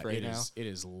 11:45 right now. It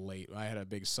is late. I had a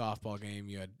big softball game.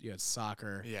 You had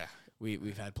soccer. Yeah.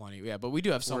 We've had plenty. Yeah, but we do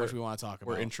have so much we want to talk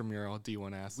about. We're intramural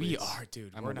D1 athletes. We are,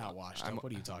 dude. We're not washed up.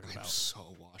 What are you talking about? I'm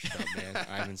so washed up, man.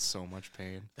 I'm in so much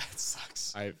pain. That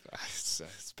sucks.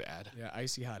 It's bad. Yeah,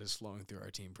 icy hot is flowing through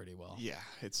our team pretty well. Yeah,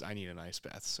 I need an ice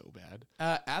bath so bad.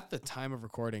 At the time of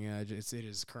recording, it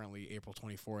is currently April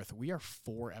 24th. We are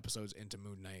 4 episodes into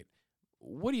Moon Knight.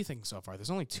 What are you thinking so far?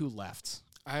 There's only 2 left.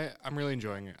 I'm really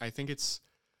enjoying it. I think it's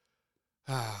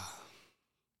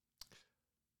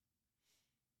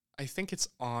I think it's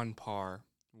on par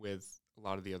with a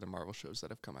lot of the other Marvel shows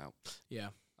that have come out. Yeah.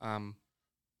 I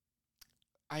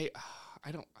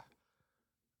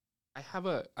have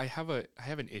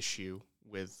an issue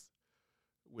with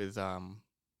the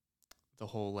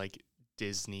whole like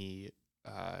Disney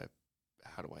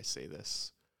how do I say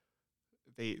this?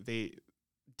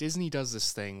 Disney does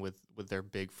this thing with their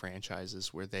big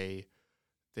franchises where they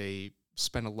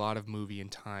spend a lot of movie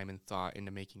and time and thought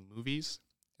into making movies,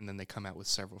 and then they come out with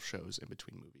several shows in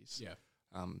between movies. Yeah.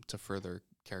 To further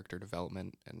character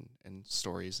development and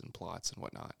stories and plots and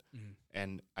whatnot. Mm-hmm.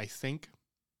 And I think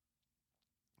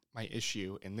my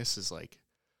issue, and this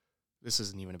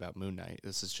isn't even about Moon Knight,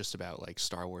 this is just about like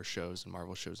Star Wars shows and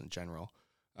Marvel shows in general.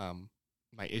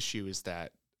 My issue is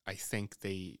that I think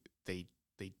they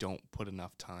don't put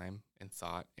enough time and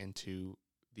thought into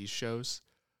these shows.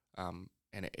 And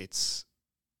it's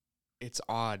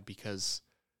odd because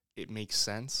it makes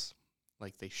sense,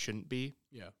 like they shouldn't be.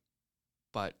 Yeah.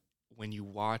 But when you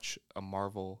watch a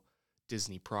Marvel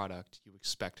Disney product, you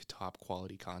expect top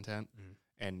quality content,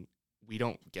 and we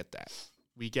don't get that.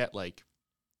 We get like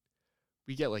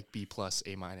B+, A-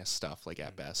 stuff, like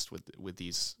at best with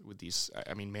these.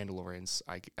 I mean, Mandalorians,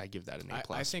 I give that an A+.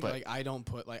 I think like I don't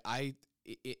put like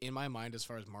in my mind as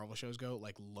far as Marvel shows go,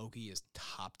 like Loki is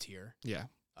top tier. Yeah.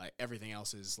 Everything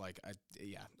else is like, I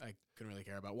couldn't really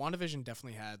care about. WandaVision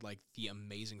definitely had like the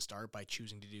amazing start by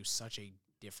choosing to do such a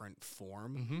different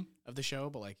form of the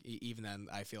show, but like even then,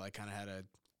 I feel like kind of had a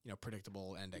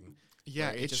predictable ending.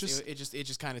 Yeah, it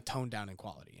just kind of toned down in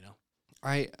quality.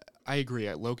 I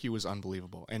agree. Loki was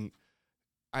unbelievable, and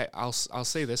I'll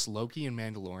say this: Loki and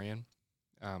Mandalorian.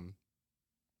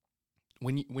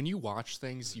 When you watch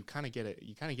things, you kind of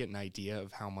get an idea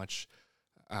of how much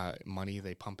money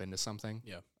they pump into something.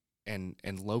 Yeah. And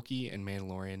Loki and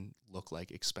Mandalorian look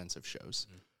like expensive shows.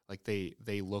 Like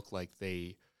they look like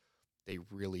they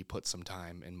really put some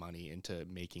time and money into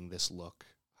making this look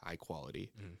high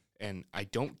quality. And I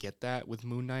don't get that with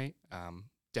Moon Knight.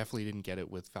 Definitely didn't get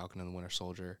it with Falcon and the Winter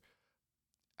Soldier.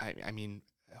 I mean,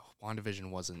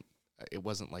 WandaVision wasn't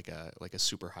like a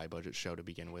super high budget show to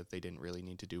begin with. They didn't really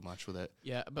need to do much with it.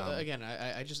 Yeah, but again,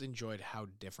 I just enjoyed how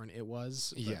different it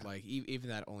was. But yeah, like even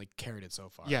that only carried it so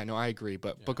far. Yeah, no, I agree.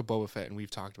 But Book of Boba Fett, and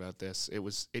we've talked about this.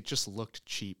 It just looked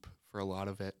cheap for a lot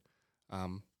of it.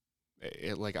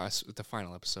 The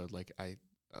final episode, like I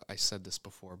said this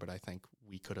before, but I think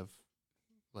we could have,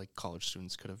 like college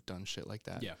students could have done shit like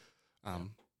that. Yeah.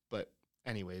 But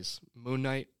anyways, Moon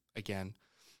Knight again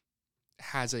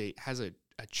has a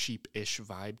cheap-ish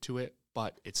vibe to it,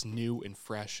 but it's new and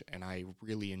fresh, and I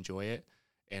really enjoy it.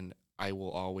 And I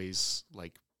will always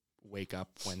like wake up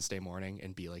Wednesday morning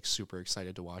and be like super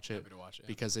excited to watch it,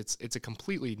 because it's a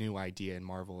completely new idea in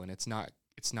Marvel, and it's not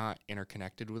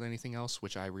interconnected with anything else,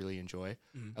 which I really enjoy.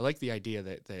 I like the idea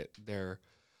that they're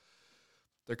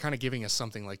kind of giving us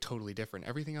something like totally different.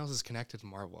 Everything else is connected to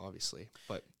Marvel, obviously,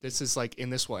 but this is like,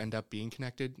 and this will end up being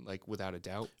connected, like without a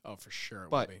doubt. Oh, for sure.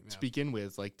 But to begin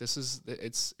with, like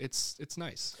it's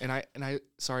nice. And I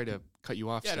sorry to cut you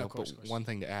off, but one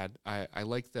thing to add, I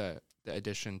like the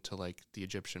addition to like the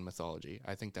Egyptian mythology.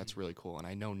 I think that's really cool, and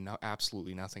I know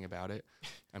absolutely nothing about it.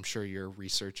 I'm sure your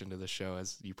research into the show,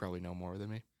 as you probably know more than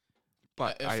me.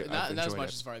 But not as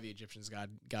much as far as the Egyptians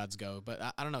gods go.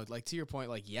 But I don't know. Like to your point,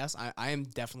 like yes, I am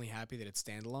definitely happy that it's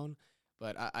standalone.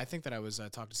 But I think that I was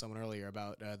talking to someone earlier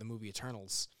about the movie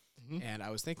Eternals, And I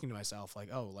was thinking to myself, like,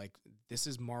 oh, like, this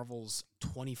is Marvel's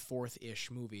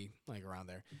 24th-ish movie, like, around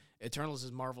there. Eternals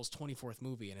is Marvel's 24th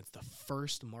movie, and it's the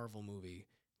first Marvel movie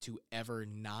to ever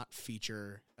not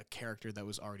feature a character that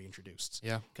was already introduced.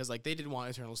 Yeah. Because, like, they didn't want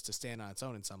Eternals to stand on its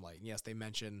own in some light. And yes, they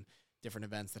mention different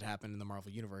events that happen in the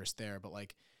Marvel Universe there, but,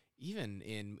 like, even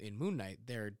in Moon Knight,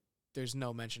 there's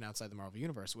no mention outside the Marvel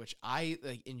Universe, which I,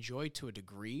 like, enjoy to a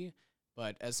degree.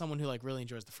 But as someone who, like, really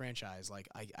enjoys the franchise, like,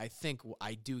 I think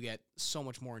I do get so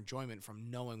much more enjoyment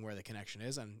from knowing where the connection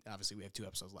is. And obviously we have 2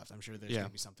 episodes left. I'm sure there's going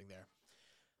to be something there.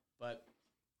 But,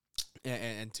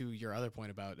 and to your other point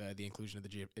about the inclusion of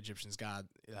the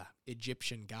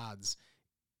Egyptian gods,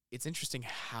 it's interesting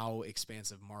how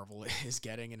expansive Marvel is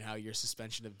getting and how your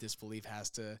suspension of disbelief has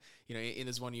to, you know, in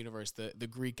this one universe, the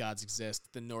Greek gods exist,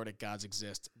 the Nordic gods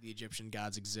exist, the Egyptian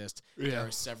gods exist. Yeah. There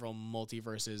are several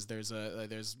multiverses.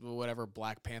 There's whatever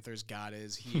Black Panther's god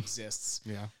is, he exists.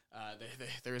 Yeah.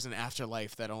 There is an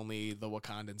afterlife that only the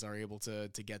Wakandans are able to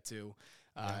get to.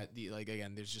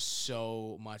 Again, there's just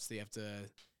so much they have to,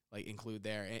 like, include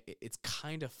there. It's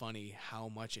kind of funny how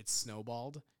much it's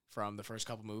snowballed from the first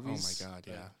couple movies. Oh my God,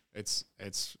 yeah. It's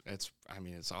I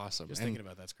mean, it's awesome. Just thinking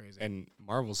about that's crazy. And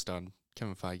Marvel's done,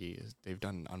 Kevin Feige, they've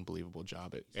done an unbelievable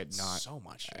job at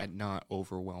not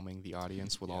overwhelming the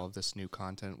audience with all of this new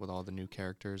content, with all the new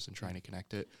characters and trying to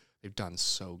connect it. They've done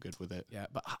so good with it. Yeah,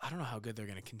 but I don't know how good they're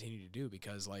going to continue to do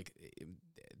because, like,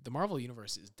 the Marvel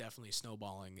Universe is definitely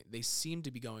snowballing. They seem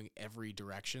to be going every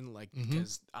direction, like,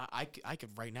 because I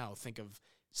could right now think of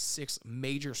 6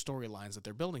 major storylines that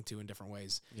they're building to in different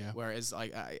ways. Yeah. Whereas,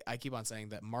 like, I keep on saying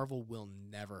that Marvel will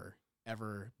never,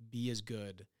 ever be as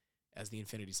good as the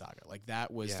Infinity Saga. Like,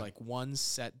 that was, like, one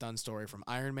set done story from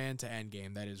Iron Man to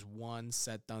Endgame. That is one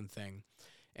set done thing.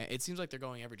 And it seems like they're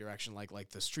going every direction. Like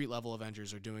the street level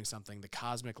Avengers are doing something. The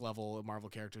cosmic level Marvel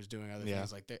characters doing other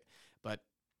things like that. But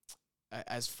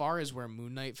as far as where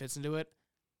Moon Knight fits into it,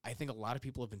 I think a lot of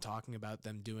people have been talking about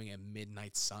them doing a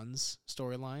Midnight Suns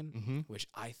storyline, which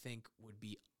I think would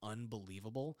be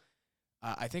unbelievable.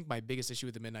 I think my biggest issue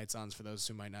with the Midnight Suns, for those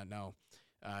who might not know,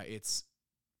 it's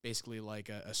basically like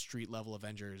a street level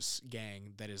Avengers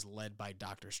gang that is led by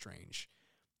Doctor Strange.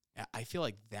 I feel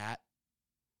like that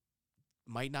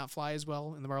might not fly as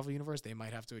well in the Marvel Universe. They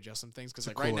might have to adjust some things because,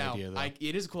 like, right now,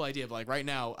 it is a cool idea, but, like, right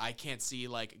now, I can't see,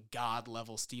 like, God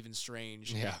level Stephen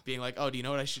Strange being like, oh, do you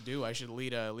know what I should do? I should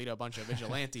lead a bunch of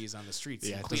vigilantes on the streets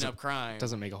and clean up crime.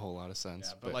 Doesn't make a whole lot of sense.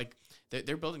 Yeah, but like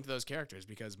they're building to those characters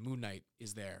because Moon Knight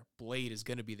is there. Blade is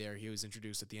going to be there. He was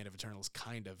introduced at the end of Eternals,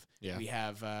 kind of. Yeah. We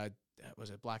have was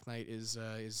it Black Knight is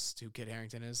who Kit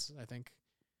Harington is, I think.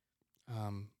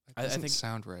 I think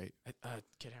sound right.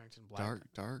 Kit Harington, Black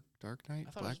Dark Knight,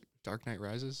 Dark Knight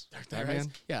Rises. Batman.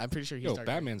 Rises? Yeah, I'm pretty sure he's.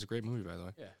 Batman's a great movie, by the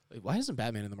way. Yeah. Like, why isn't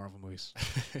Batman in the Marvel movies?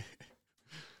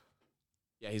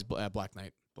 Yeah, he's Black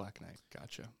Knight. Black Knight,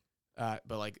 gotcha.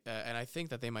 But like, and I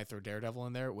think that they might throw Daredevil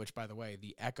in there. Which, by the way,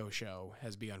 the Echo show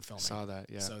has begun filming. Saw that,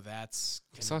 yeah. So that's.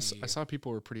 I saw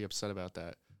people were pretty upset about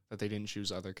that they didn't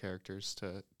choose other characters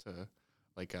to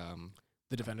like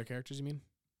the Defender characters. You mean?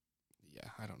 Yeah,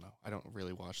 I don't know. I don't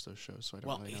really watch those shows, so I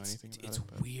don't really know anything about it. It's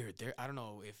weird. I don't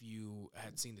know if you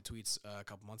had seen the tweets a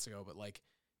couple months ago, but like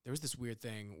there was this weird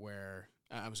thing where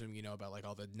I'm assuming you know about like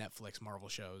all the Netflix Marvel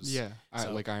shows. Yeah,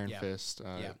 like Iron Fist.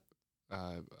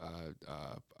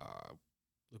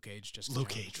 Luke Cage. Luke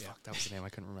Cage. Fuck, that was the name I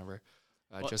couldn't remember.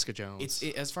 Jessica Jones.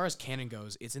 As far as canon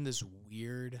goes, it's in this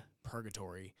weird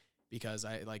purgatory because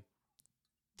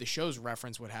the shows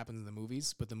reference what happens in the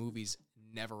movies, but the movies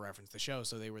never reference the show.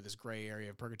 So they were this gray area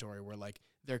of purgatory where like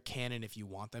they're canon if you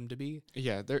want them to be.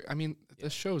 Yeah, the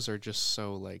shows are just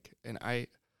so like, and I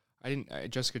didn't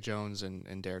Jessica Jones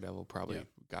and Daredevil probably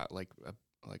got like a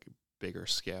bigger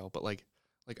scale, but like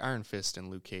Iron Fist and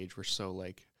Luke Cage were so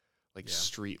like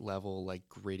street level, like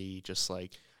gritty, just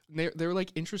like they're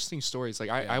like interesting stories. Like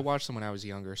I watched them when I was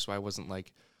younger, so I wasn't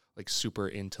like super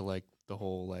into like the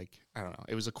whole like I don't know.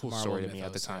 It was a cool Marvel story to me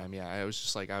at the time. Yeah, I was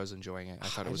just like I was enjoying it. I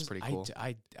thought it was pretty cool.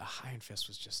 Iron Fist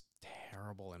was just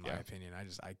terrible in my opinion.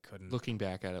 I couldn't. Looking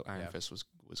back at it, Iron Fist was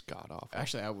god awful.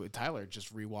 Actually, Tyler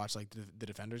just rewatched like the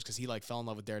Defenders because he like fell in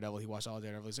love with Daredevil. He watched all of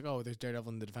Daredevil. He's like, oh, there's Daredevil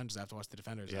and the Defenders. I have to watch the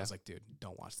Defenders. And I was like, dude,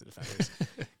 don't watch the Defenders.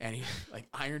 And he like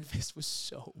Iron Fist was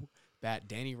so bad.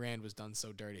 Danny Rand was done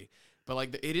so dirty. But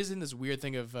like it is in this weird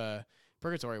thing of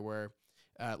purgatory where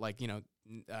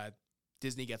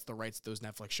Disney gets the rights to those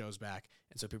Netflix shows back.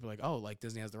 And so people are like, oh, like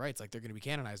Disney has the rights. Like they're going to be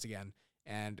canonized again.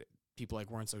 And people like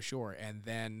weren't so sure. And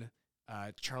then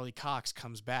Charlie Cox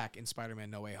comes back in Spider-Man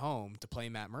No Way Home to play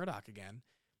Matt Murdock again.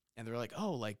 And they're like,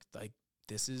 oh, like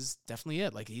this is definitely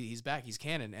it. Like he's back. He's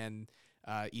canon. And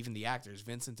even the actors,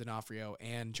 Vincent D'Onofrio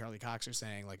and Charlie Cox, are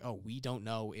saying like, oh, we don't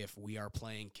know if we are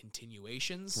playing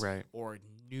continuations or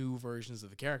new versions of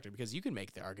the character, because you can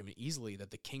make the argument easily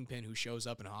that the Kingpin who shows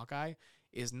up in Hawkeye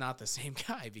is not the same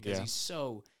guy because he's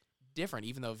so different,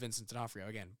 even though Vincent D'Onofrio,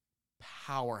 again,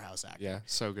 powerhouse actor. Yeah,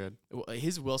 so good.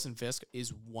 His Wilson Fisk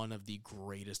is one of the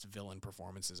greatest villain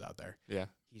performances out there. Yeah.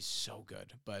 He's so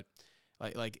good. But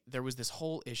like there was this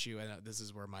whole issue, and this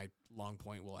is where my long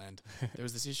point will end. There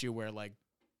was this issue where like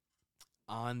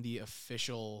on the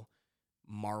official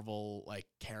Marvel like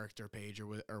character page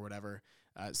or whatever,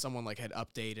 someone like had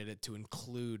updated it to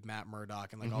include Matt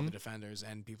Murdock and like all the Defenders,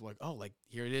 and people were like, oh, like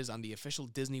here it is on the official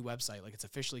Disney website, like it's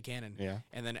officially canon. Yeah.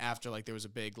 And then after like there was a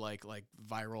big like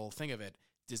viral thing of it,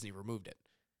 Disney removed it.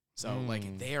 So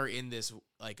like they are in this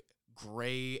like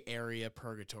gray area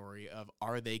purgatory of,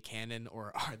 are they canon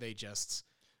or are they just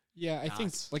I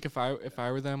think like if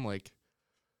I were them, like,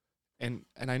 and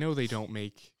I know they don't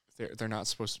make, they're not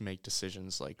supposed to make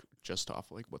decisions like just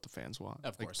off like what the fans want.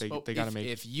 Of like, course, they got to make.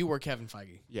 If you were Kevin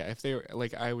Feige, if they were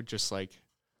like, I would just like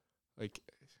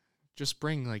just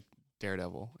bring like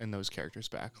Daredevil and those characters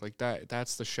back. Like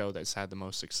that's the show that's had the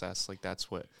most success. Like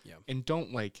that's what. Yeah. And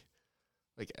don't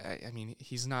I mean,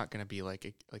 he's not gonna be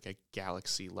like a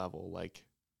galaxy level like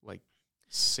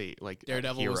say like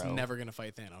Daredevil was never gonna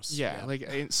fight Thanos. Yeah.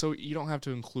 Like so you don't have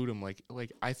to include him. Like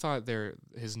I thought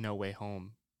his No Way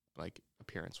Home like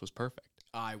appearance was perfect.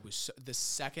 The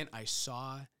second I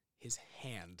saw his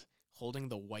hand holding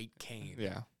the white cane.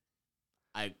 Yeah.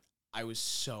 I was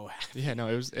so happy. Yeah, no,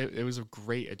 it was a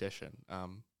great addition.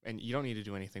 And you don't need to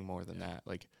do anything more than that.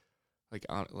 Like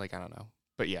I don't know.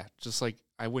 But yeah, just like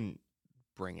I wouldn't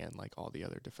bring in like all the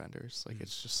other Defenders. Like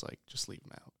it's just like just leave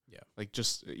them out. Yeah. Like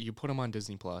just you put them on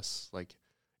Disney Plus, like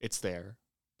it's there,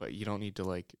 but you don't need to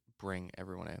like bring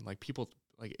everyone in. Like people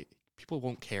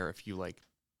won't care if you like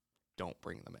don't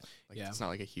bring them in. Like it's not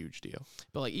like a huge deal.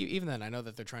 But like even then, I know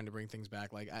that they're trying to bring things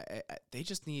back. Like I they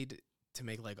just need to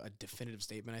make like a definitive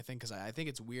statement, I think, because I think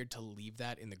it's weird to leave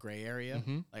that in the gray area.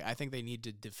 Like I think they need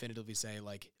to definitively say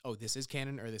like, oh, this is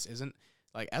canon or this isn't.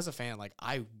 Like as a fan, like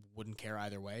I wouldn't care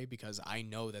either way, because I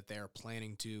know that they're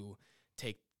planning to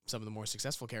take some of the more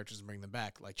successful characters and bring them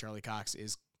back. Like Charlie Cox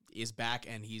is back,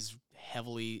 and he's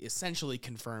heavily essentially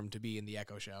confirmed to be in the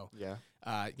Echo show. Yeah.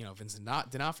 Vincent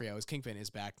D'Onofrio as Kingpin is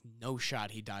back. No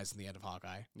shot he dies in the end of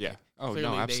Hawkeye. Yeah. Like, oh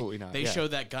no, absolutely not. They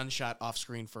showed that gunshot off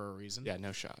screen for a reason. Yeah,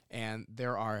 no shot. And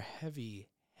there are heavy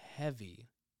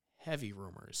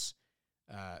rumors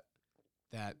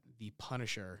that the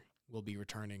Punisher will be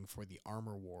returning for the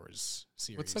Armor Wars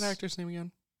series. What's that actor's name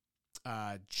again?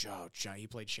 John. He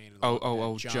played Shane. John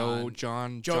Bernthal.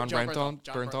 Yeah,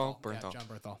 John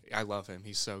Bernthal. I love him.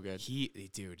 He's so good.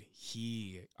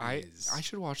 I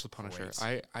should watch The Punisher.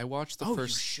 Great. I watched the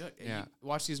first. You should. Yeah.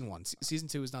 Watch season 1. Season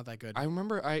 2 is not that good. I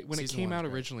remember when it Season came 1 out is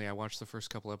great. originally, I watched the first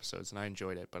couple episodes and I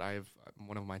enjoyed it. But I have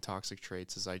one of my toxic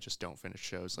traits is I just don't finish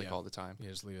shows all the time.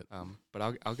 Yeah, just leave it.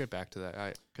 But I'll get back to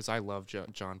that. Because I love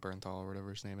John Bernthal or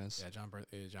whatever his name is. Yeah, John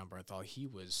Bernthal. He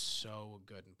was so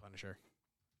good in Punisher.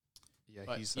 Yeah,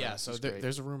 but he's so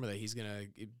there's a rumor that he's gonna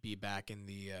be back in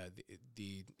the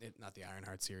not the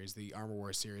Ironheart series, the Armor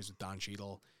Wars series with Don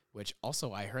Cheadle, which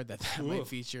also I heard that might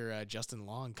feature Justin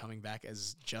Long coming back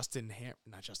as Justin Hammer,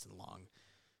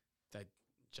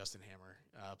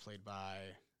 played by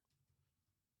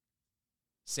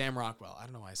Sam Rockwell. I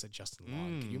don't know why I said Justin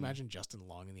Long. Can you imagine Justin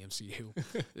Long in the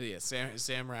MCU? Yeah,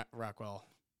 Sam Rockwell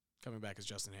coming back as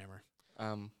Justin Hammer.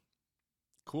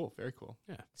 Cool, very cool.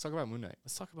 Yeah, let's talk about Moon Knight.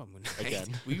 Again.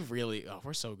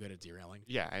 We're so good at derailing.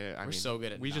 Yeah, we're so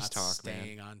good at we just talk,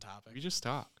 staying on topic. We just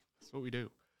talk. That's what we do.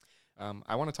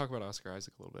 I want to talk about Oscar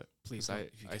Isaac a little bit. Please, I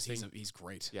think he's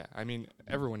great. Yeah, I mean,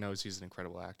 everyone knows he's an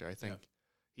incredible actor. I think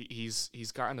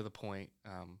he's gotten to the point,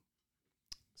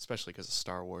 especially because of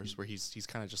Star Wars, where he's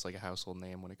kind of just like a household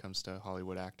name when it comes to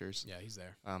Hollywood actors. Yeah, he's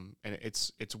there. And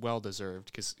it's well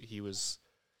deserved because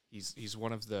he's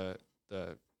one of the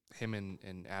him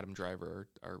and Adam Driver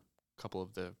are a couple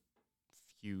of the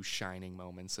few shining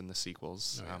moments in the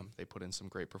sequels. They put in some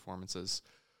great performances.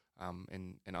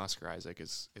 And Oscar Isaac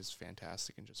is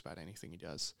fantastic in just about anything he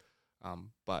does.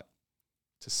 But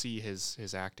to see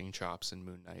his acting chops in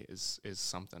Moon Knight is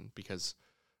something, because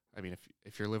I mean,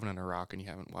 if you're living in Iraq and you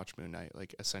haven't watched Moon Knight,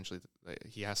 like essentially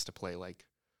he has to play like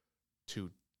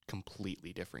two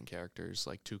completely different characters,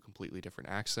 like two completely different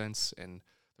accents, and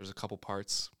there's a couple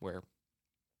parts where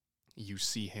you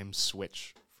see him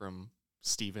switch from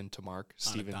Steven to Mark.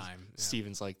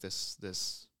 Steven's like this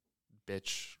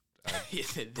bitch,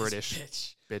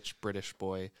 British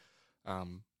boy,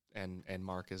 and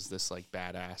Mark is this like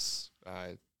badass.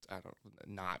 I don't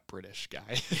not British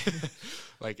guy.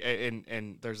 Like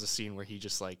and there's a scene where he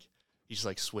just like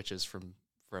switches from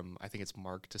I think it's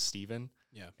Mark to Steven.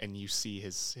 Yeah. And you see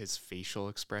his facial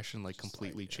expression like just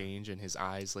completely change, and his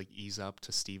eyes like ease up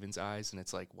to Steven's eyes, and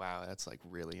it's like, wow, that's like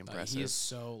really impressive. He is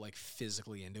so like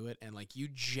physically into it, and like you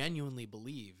genuinely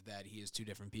believe that he is two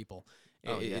different people.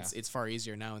 It's far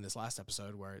easier now in this last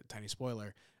episode where, tiny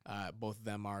spoiler, both of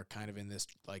them are kind of in this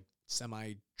like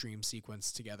semi dream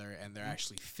sequence together, and they're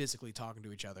actually physically talking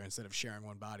to each other instead of sharing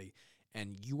one body,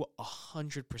 and you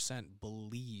 100%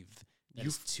 believe that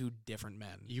it's two different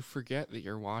men. You forget that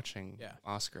you're watching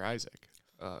Oscar Isaac,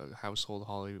 household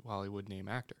Hollywood name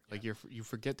actor. Like you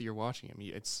forget that you're watching him.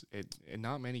 And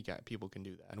not many people can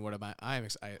do that. And what I'm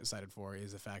excited for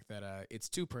is the fact that it's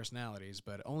two personalities,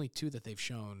 but only two that they've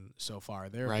shown so far.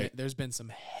 There's been some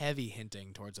heavy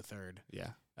hinting towards a third. Yeah.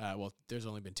 Well, there's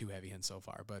only been two heavy hints so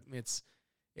far, but it's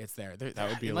there. That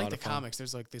would be in a like lot the of fun. comics.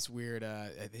 There's like this weird I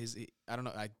don't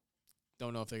know. I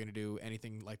don't know if they're gonna do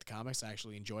anything like the comics. I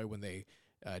actually enjoy when they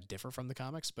differ from the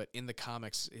comics, but in the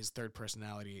comics, his third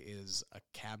personality is a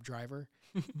cab driver.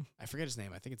 I forget his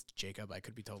name. I think it's Jacob. I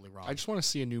could be totally wrong. I just want to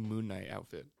see a new Moon Knight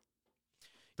outfit.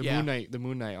 The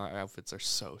Moon Knight outfits are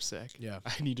so sick. Yeah,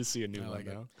 I need to see a new one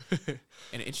now.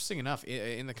 And interesting enough,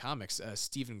 in the comics,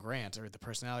 Stephen Grant, or the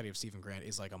personality of Stephen Grant,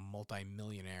 is like a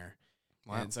multi-millionaire.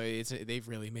 Wow. And so they've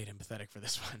really made him pathetic for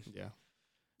this one. Yeah,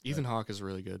 Ethan Hawke is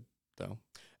really good though.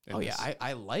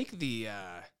 I like the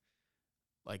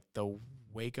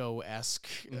Waco-esque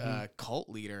cult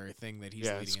leader thing that he's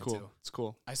leading into. It's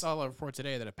cool. I saw a report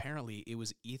today that apparently it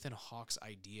was Ethan Hawke's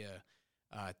idea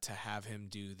to have him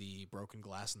do the broken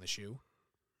glass in the shoe.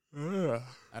 I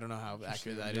don't know how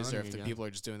accurate that is, or if the people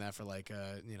are just doing that for like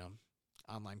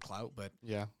online clout. But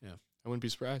yeah, I wouldn't be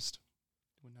surprised.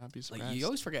 Would not be surprised. Like, you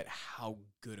always forget how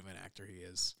good of an actor he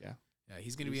is. Yeah. Yeah,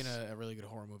 he's going to be in a really good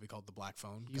horror movie called The Black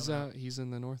Phone. He's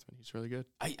in The Northman. He's really good.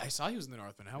 I saw he was in The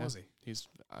Northman. How was he? He's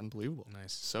unbelievable.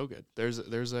 Nice. So good. There's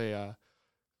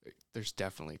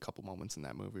definitely a couple moments in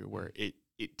that movie where it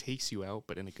takes you out,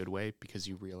 but in a good way, because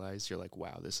you realize you're like,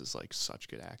 wow, this is like such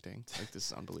good acting. Like, this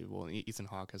is unbelievable. And Ethan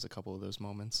Hawke has a couple of those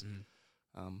moments.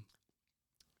 And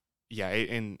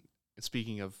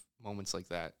speaking of moments like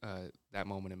that, that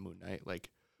moment in Moon Knight, like,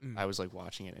 I was like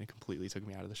watching it and it completely took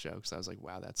me out of the show because I was like,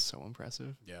 wow, that's so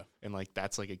impressive. Yeah. And like,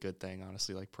 that's like a good thing,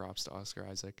 honestly, like props to Oscar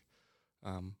Isaac.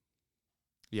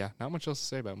 Not much else to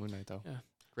say about Moon Knight though. Yeah.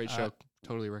 Great show.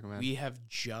 Totally recommend. We have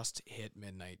just hit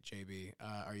midnight, JB.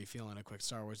 Are you feeling a quick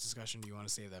Star Wars discussion? Do you want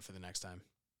to save that for the next time?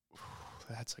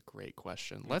 That's a great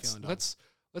question. Let's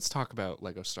talk about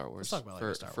Lego Star Wars. Let's talk about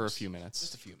Lego Star Wars for a few minutes.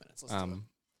 Just a few minutes. Let's do it.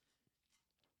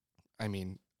 I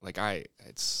mean, like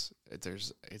it's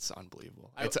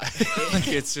unbelievable.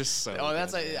 It's just so. Oh,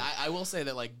 that's I will say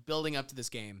that, like, building up to this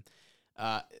game,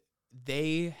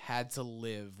 they had to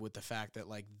live with the fact that,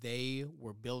 like, they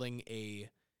were building a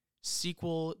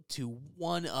sequel to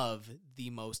one of the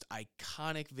most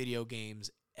iconic video games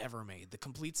ever made. The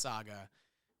complete saga,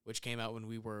 which came out when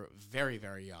we were very,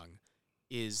 very young,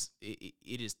 it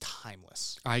is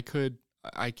timeless. I couldn't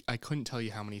tell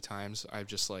you how many times I've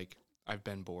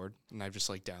been bored and I've just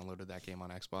like downloaded that game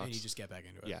on Xbox. And you just get back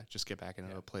into it. Yeah, just get back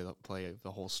into it, play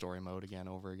the whole story mode again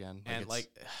over again. And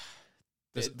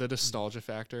the nostalgia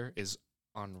factor is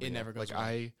unreal. It never goes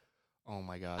away. Oh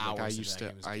my god!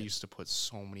 Like, I used to put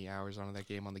so many hours onto that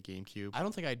game on the GameCube. I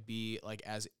don't think I'd be like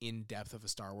as in depth of a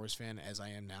Star Wars fan as I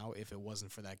am now if it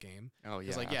wasn't for that game. Oh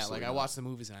yeah, I watch the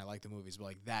movies and I like the movies, but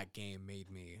like that game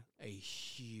made me a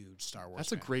huge Star Wars. That's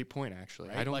fan. A great point, actually.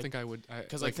 Right? I don't think I would,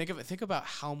 because think about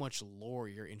how much lore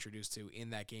you're introduced to in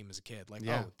that game as a kid. Like,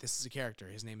 oh, this is a character.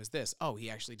 His name is this. Oh,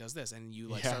 he actually does this, and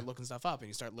you start looking stuff up and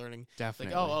you start learning.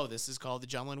 Definitely. Like, oh, this is called the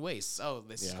Jumlin Wastes. Oh,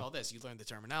 this is called this. You learn the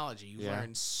terminology. You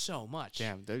learn so much.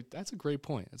 Damn. That's a great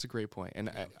point.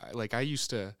 And I used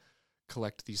to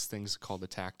collect these things called the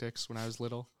tactics when I was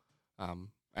little. And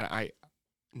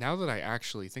now that I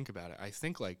actually think about it, I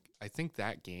think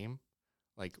that game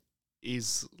like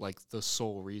is like the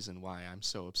sole reason why I'm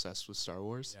so obsessed with Star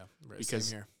Wars. Yeah, same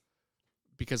here.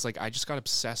 Because like I just got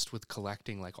obsessed with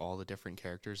collecting like all the different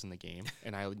characters in the game,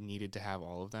 and I needed to have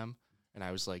all of them, and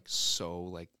I was like so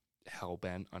like hell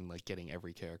bent on like getting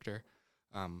every character.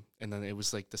 And then it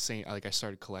was like the same, like I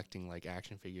started collecting like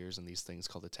action figures and these things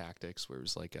called the tactics, where it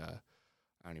was like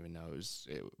I don't even know,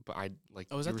 but I like.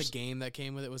 Oh, was that the game that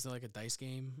came with it? Was it like a dice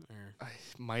game, or?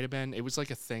 Might have been. It was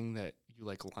like a thing that you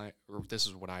like line, or this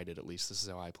is what I did at least. This is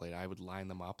how I played. I would line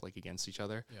them up like against each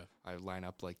other. Yeah. I would line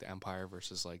up like the Empire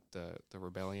versus like the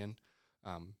Rebellion,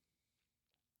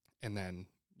 and then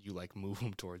you like move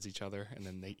them towards each other, and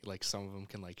then they like some of them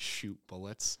can like shoot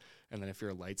bullets, and then if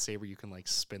you're a lightsaber, you can like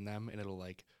spin them, and it'll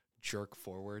like jerk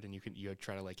forward, and you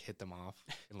try to like hit them off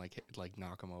and like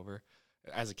knock them over.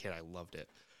 As a kid, I loved it.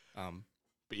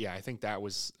 But yeah, I think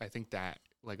that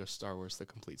Lego Star Wars: The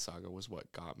Complete Saga was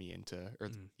what got me into,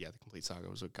 the Complete Saga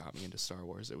was what got me into Star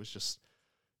Wars. It was just,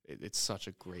 it's such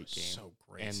a great game, so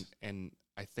great, and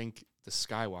I think the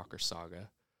Skywalker Saga.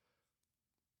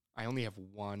 I only have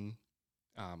one.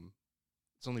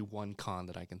 It's only one con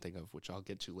that I can think of, which I'll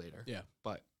get to later. Yeah,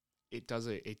 but it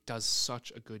does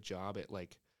such a good job at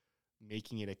like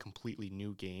making it a completely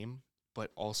new game,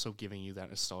 but also giving you that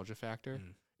nostalgia factor.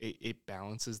 It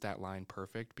balances that line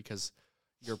perfect because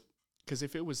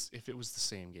if it was the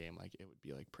same game, like it would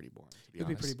be like pretty boring. To be honest, it'd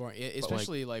be pretty boring,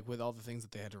 especially like with all the things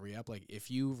that they had to re-up. Like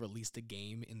if you released a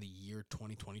game in the year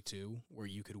 2022 where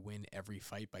you could win every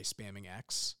fight by spamming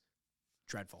X,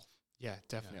 dreadful. Yeah,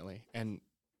 definitely. Yeah. And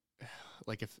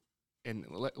like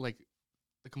like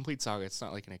the Complete Saga, it's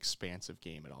not like an expansive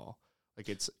game at all. Like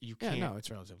it's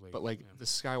it's relatively. But like the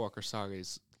Skywalker Saga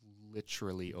is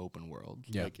literally open world.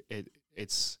 Yeah. Like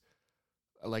it's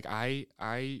like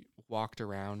I walked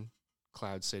around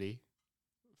Cloud City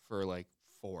for like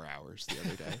 4 hours the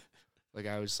other day. Like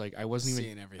I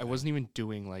wasn't even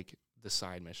doing like the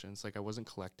side missions. Like I wasn't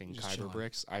collecting Kyber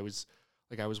bricks. I was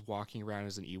walking around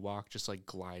as an Ewok, just like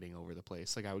gliding over the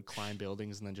place. Like I would climb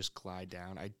buildings and then just glide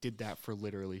down. I did that for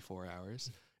literally 4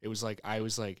 hours. It was like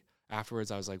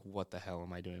afterwards I was like, what the hell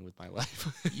am I doing with my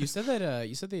life? You said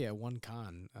that one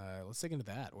con. Let's dig into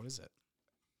that. What is it?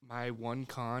 My one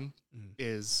con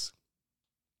is,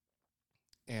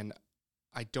 and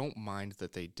I don't mind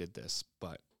that they did this,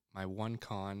 but my one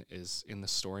con is in the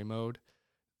story mode,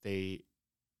 they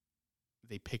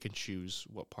pick and choose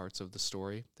what parts of the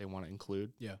story they want to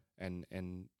include. Yeah. And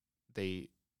they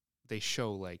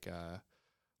show like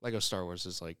Lego Star Wars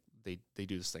is like they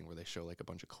do this thing where they show like a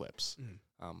bunch of clips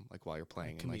like while you're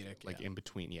playing, comedic, and like in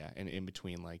between and in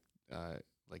between like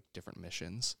different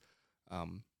missions.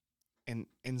 And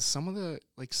some of the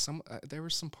there were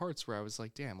some parts where I was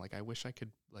like, damn, like I wish I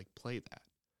could like play that.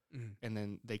 And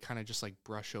then they kind of just like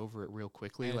brush over it real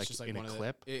quickly, like in a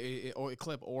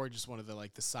clip, or just one of the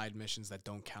like the side missions that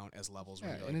don't count as levels.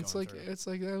 Yeah, and it's like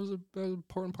that was an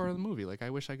important part of the movie. Like I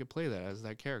wish I could play that as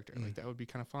that character. Like that would be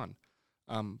kind of fun.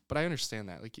 But I understand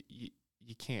that like you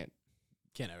can't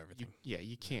have everything.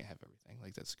 You can't have everything.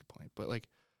 Like that's a good point. But like,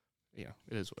 it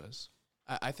is what it is.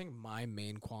 I think my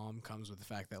main qualm comes with the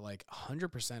fact that like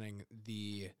 100%ing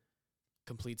the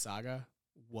Complete Saga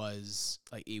was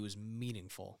like it was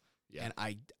meaningful. Yeah.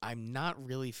 And I'm not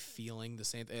really feeling the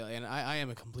same thing. And I am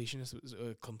a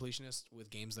completionist with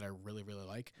games that I really, really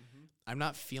like. I'm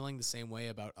not feeling the same way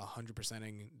about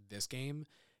 100%ing this game.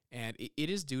 And it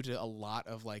is due to a lot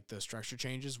of like the structure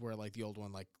changes where like the old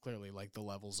one, like clearly like the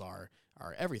levels are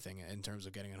everything in terms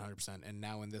of getting 100%. And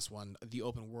now in this one, the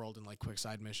open world and like quick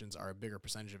side missions are a bigger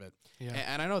percentage of it. Yeah.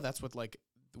 And I know that's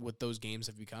what those games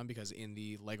have become, because in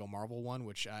the Lego Marvel one,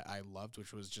 which I loved,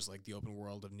 which was just like the open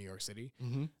world of New York City,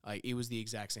 like it was the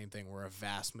exact same thing where a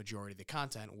vast majority of the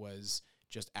content was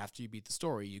just after you beat the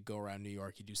story, you go around New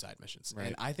York, you do side missions. Right.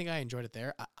 And I think I enjoyed it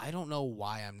there. I don't know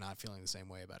why I'm not feeling the same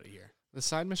way about it here. The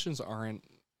side missions aren't,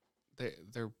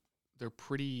 they're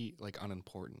pretty like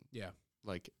unimportant. Yeah.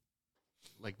 Like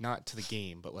not to the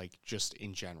game, but like just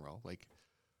in general. Like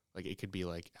it could be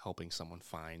like helping someone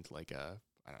find like a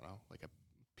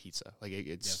pizza. Like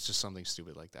it's just something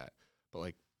stupid like that. But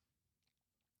like,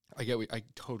 I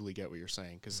totally get what you're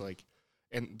saying. 'Cause like,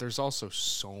 and there's also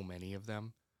so many of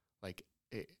them. Like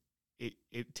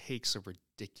it takes a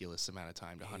ridiculous amount of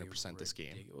time to 100% this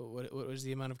game. What was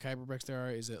the amount of Kyber bricks there are?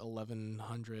 Is it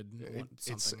 1,100?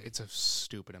 It's a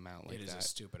stupid amount. Like it is a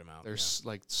stupid amount. There's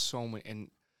like so many, and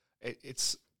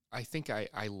it's. I think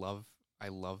I love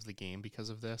the game because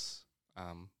of this.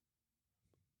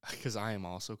 Because I am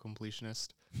also completionist.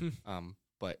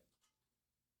 But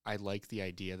I like the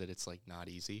idea that it's like not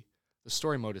easy. The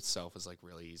story mode itself is like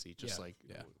really easy, just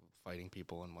fighting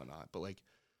people and whatnot. But like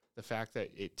the fact that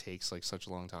it takes like such a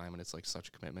long time and it's like such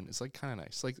a commitment, it's like kind of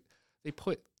nice. Like they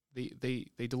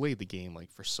delayed the game like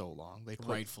for so long.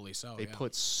 Rightfully so. They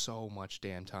put so much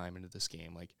damn time into this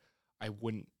game. Like I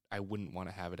wouldn't want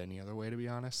to have it any other way, to be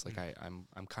honest. Like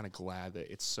I'm kind of glad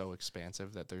that it's so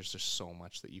expansive, that there's just so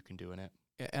much that you can do in it.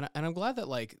 And I'm glad that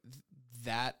like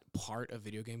that part of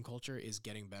video game culture is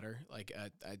getting better. Like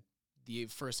the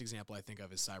first example I think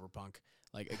of is Cyberpunk,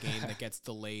 like a game that gets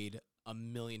delayed a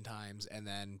million times, and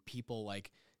then people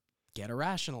like get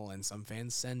irrational, and some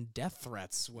fans send death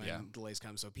threats when delays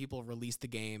come. So people release the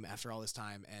game after all this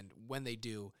time, and when they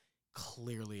do,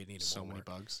 clearly it needed So more many work.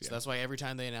 bugs. So Yeah. that's why every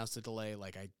time they announced a delay,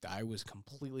 like I was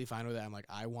completely fine with it. I'm like,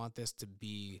 I want this to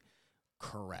be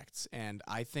correct. And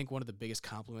I think one of the biggest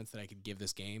compliments that I could give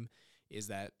this game is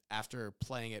that after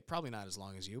playing it, probably not as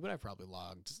long as you, but I probably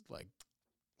logged like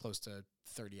close to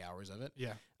 30 hours of it.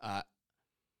 Yeah.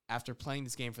 After playing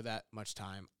this game for that much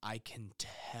time, I can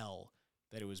tell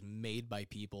that it was made by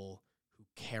people who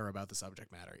care about the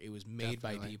subject matter. It was made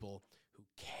by people who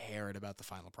cared about the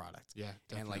final product. Yeah,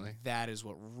 definitely. And like that is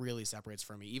what really separates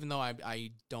from me. Even though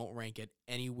I don't rank it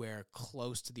anywhere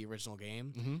close to the original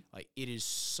game, like it is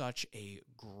such a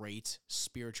great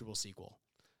spiritual sequel.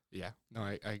 Yeah, no,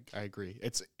 I agree.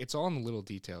 It's all in the little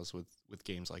details with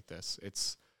games like this.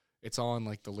 It's all in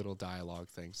like the little dialogue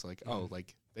things. Like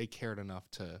like they cared enough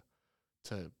to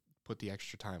put the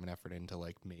extra time and effort in to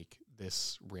like make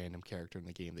this random character in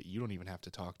the game that you don't even have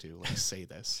to talk to like say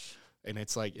this. And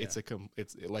it's like it's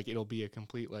like it'll be a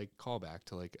complete like callback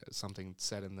to like something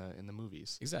said in the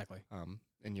movies. Exactly.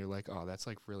 And you're like, oh, that's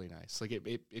like really nice. Like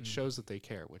it shows that they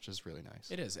care, which is really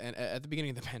nice. It is. And at the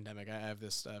beginning of the pandemic, I have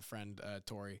this friend,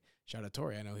 Tori. Shout out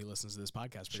Tori. I know he listens to this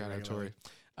podcast. Shout out Tori.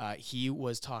 He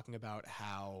was talking about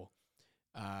how,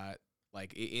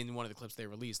 like in one of the clips they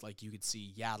released, like you could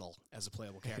see Yaddle as a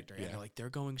playable character, and they're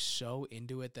going so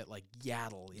into it that like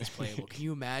Yaddle is playable. Can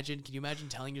you imagine? Can you imagine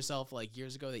telling yourself like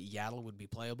years ago that Yaddle would be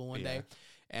playable one day?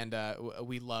 And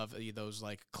we love those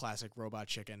like classic Robot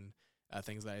Chicken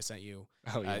things that I sent you.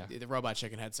 Oh yeah, the Robot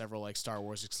Chicken had several like Star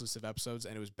Wars exclusive episodes,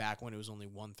 and it was back when it was only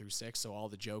 1 through 6, so all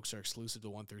the jokes are exclusive to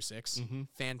 1 through 6.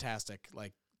 Fantastic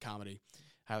like comedy.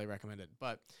 Highly recommend it.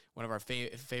 But one of our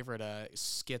favorite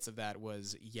skits of that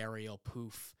was Yariel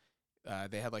Poof.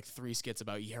 They had like 3 skits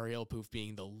about Yariel Poof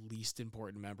being the least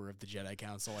important member of the Jedi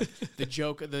Council. Like the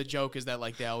joke is that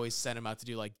like they always send him out to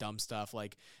do like dumb stuff.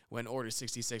 Like when Order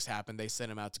 66 happened, they sent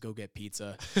him out to go get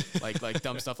pizza, like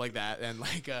dumb stuff like that. And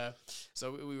like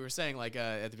so we were saying like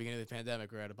at the beginning of the pandemic,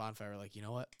 we were at a bonfire. Like, you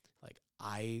know what? Like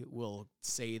I will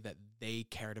say that they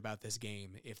cared about this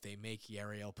game if they make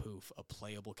Yariel Poof a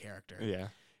playable character. Yeah.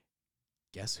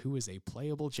 Guess who is a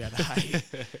playable Jedi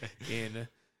in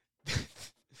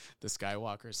the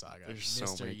Skywalker Saga? There's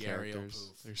so many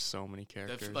characters. There's so many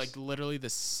characters. Like literally the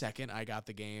second I got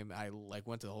the game, I like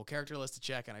went to the whole character list to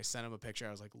check, and I sent him a picture.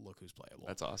 I was like, "Look who's playable."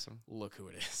 That's awesome. Look who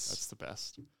it is. That's the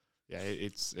best. Yeah,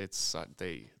 it's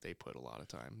they put a lot of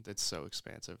time. It's so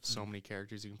expansive. So many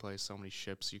characters you can play. So many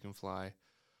ships you can fly.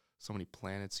 So many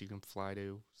planets you can fly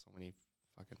to. So many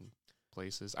fucking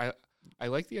places. I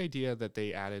like the idea that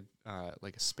they added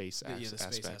like a space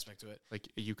aspect to it. Like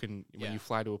you can when you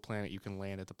fly to a planet, you can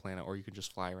land at the planet, or you can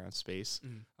just fly around space.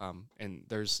 And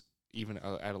there's even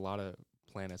at a lot of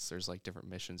planets, there's like different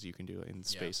missions you can do in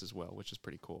space as well, which is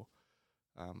pretty cool.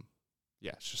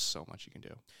 Yeah, it's just so much you can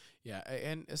do. Yeah,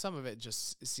 and some of it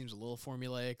just seems a little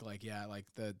formulaic. Like, like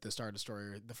the Star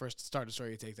Destroyer, the first Star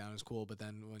Destroyer you take down is cool, but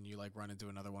then when you like run into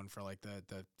another one for like the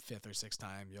 5th or 6th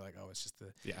time, you're like, oh, it's just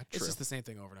it's just the same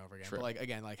thing over and over again. True. But like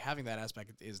again, like having that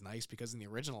aspect is nice because in the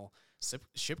original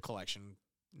ship collection,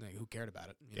 like, who cared about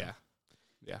it? You know?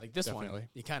 Yeah. Like this definitely. one,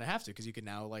 you kind of have to because you can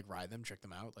now like ride them, trick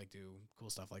them out, like do cool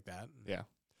stuff like that. Yeah.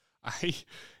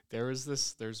 There's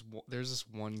this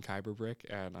one Kyber brick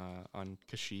and on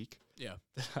Kashyyyk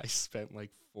that I spent like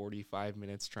 45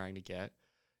 minutes trying to get,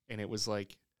 and it was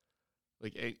like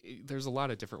there's a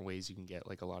lot of different ways you can get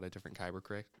like a lot of different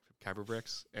Kyber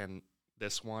bricks, and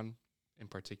this one in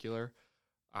particular,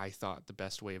 I thought the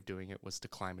best way of doing it was to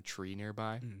climb a tree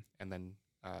nearby and then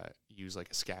use like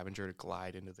a scavenger to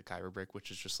glide into the Kyber brick, which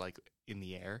is just like in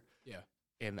the air. Yeah,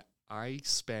 and I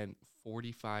spent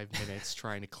 45 minutes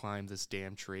trying to climb this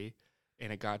damn tree,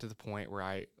 and it got to the point where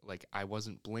I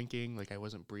wasn't blinking, like I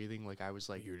wasn't breathing, like I was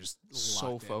like you're just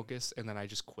so focused, and then I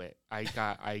just quit. I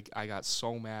got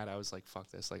so mad. I was like, fuck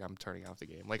this, like I'm turning off the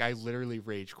game. Like I literally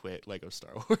rage quit Lego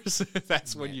Star Wars.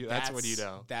 That's when you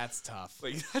know. That's tough.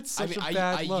 Like that's such a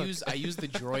bad look. I use the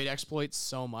droid exploit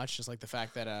so much, just like the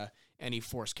fact that any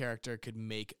Force character could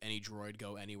make any droid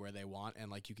go anywhere they want,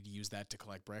 and like you could use that to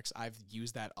collect bricks. I've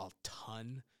used that a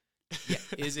ton. Yeah.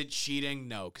 Is it cheating?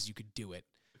 No, because you could do it.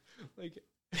 Like,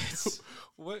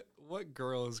 what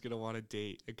girl is gonna want to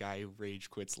date a guy who rage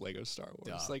quits Lego Star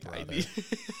Wars? Like,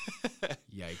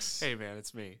 yikes! Hey man,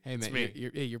 it's me. Hey it's man,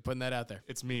 me. You're putting that out there.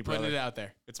 It's me, brother. Putting it out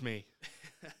there. It's me.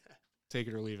 Take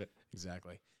it or leave it.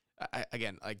 Exactly.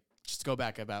 Again, like just to go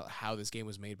back about how this game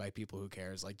was made by people who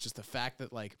cares. Like just the fact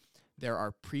that like there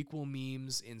are prequel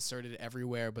memes inserted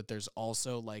everywhere, but there's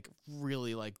also like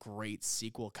really like great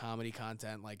sequel comedy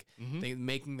content. Like they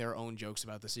making their own jokes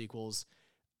about the sequels.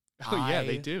 Oh yeah,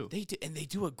 they do. They do, and they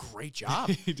do a great job.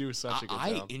 They do such a good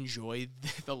I job. enjoy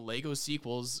the Lego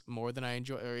sequels more than I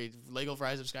enjoy, or Lego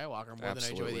Rise of Skywalker more than I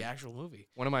enjoy the actual movie.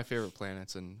 One of my favorite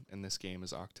planets in this game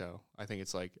is Octo. I think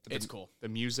it's like it's cool. The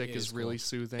music is really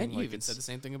soothing. And you even said the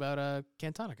same thing about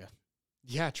Cantonica.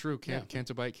 Yeah, true.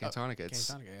 Cantobite, Cantonica.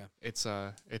 Cantonica, yeah. It's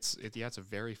a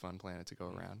very fun planet to go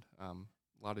around.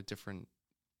 A lot of different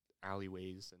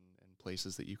alleyways and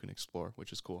places that you can explore,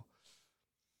 which is cool.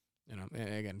 You know,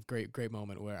 and again, great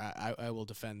moment where I will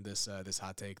defend this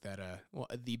hot take that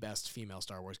the best female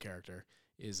Star Wars character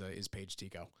is Paige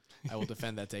Tico. I will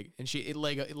defend that take, and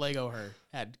Lego her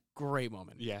had great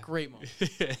moment. Yeah, great moment.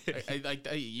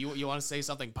 You want to say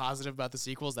something positive about the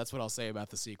sequels? That's what I'll say about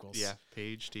the sequels. Yeah,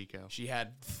 Paige Tico. She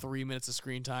had 3 minutes of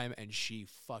screen time, and she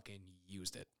fucking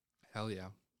used it. Hell yeah.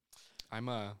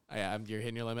 You're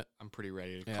hitting your limit. I'm pretty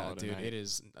ready to call it a dude. night. It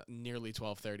is nearly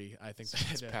 12:30. I think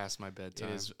it's past my bedtime.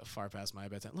 It is far past my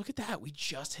bedtime. Look at that. We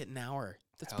just hit an hour.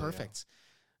 That's Hell perfect.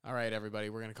 Yeah. All right, everybody.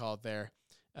 We're gonna call it there.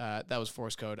 That was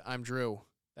Force Code. I'm Drew.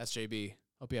 That's JB.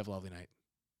 Hope you have a lovely night.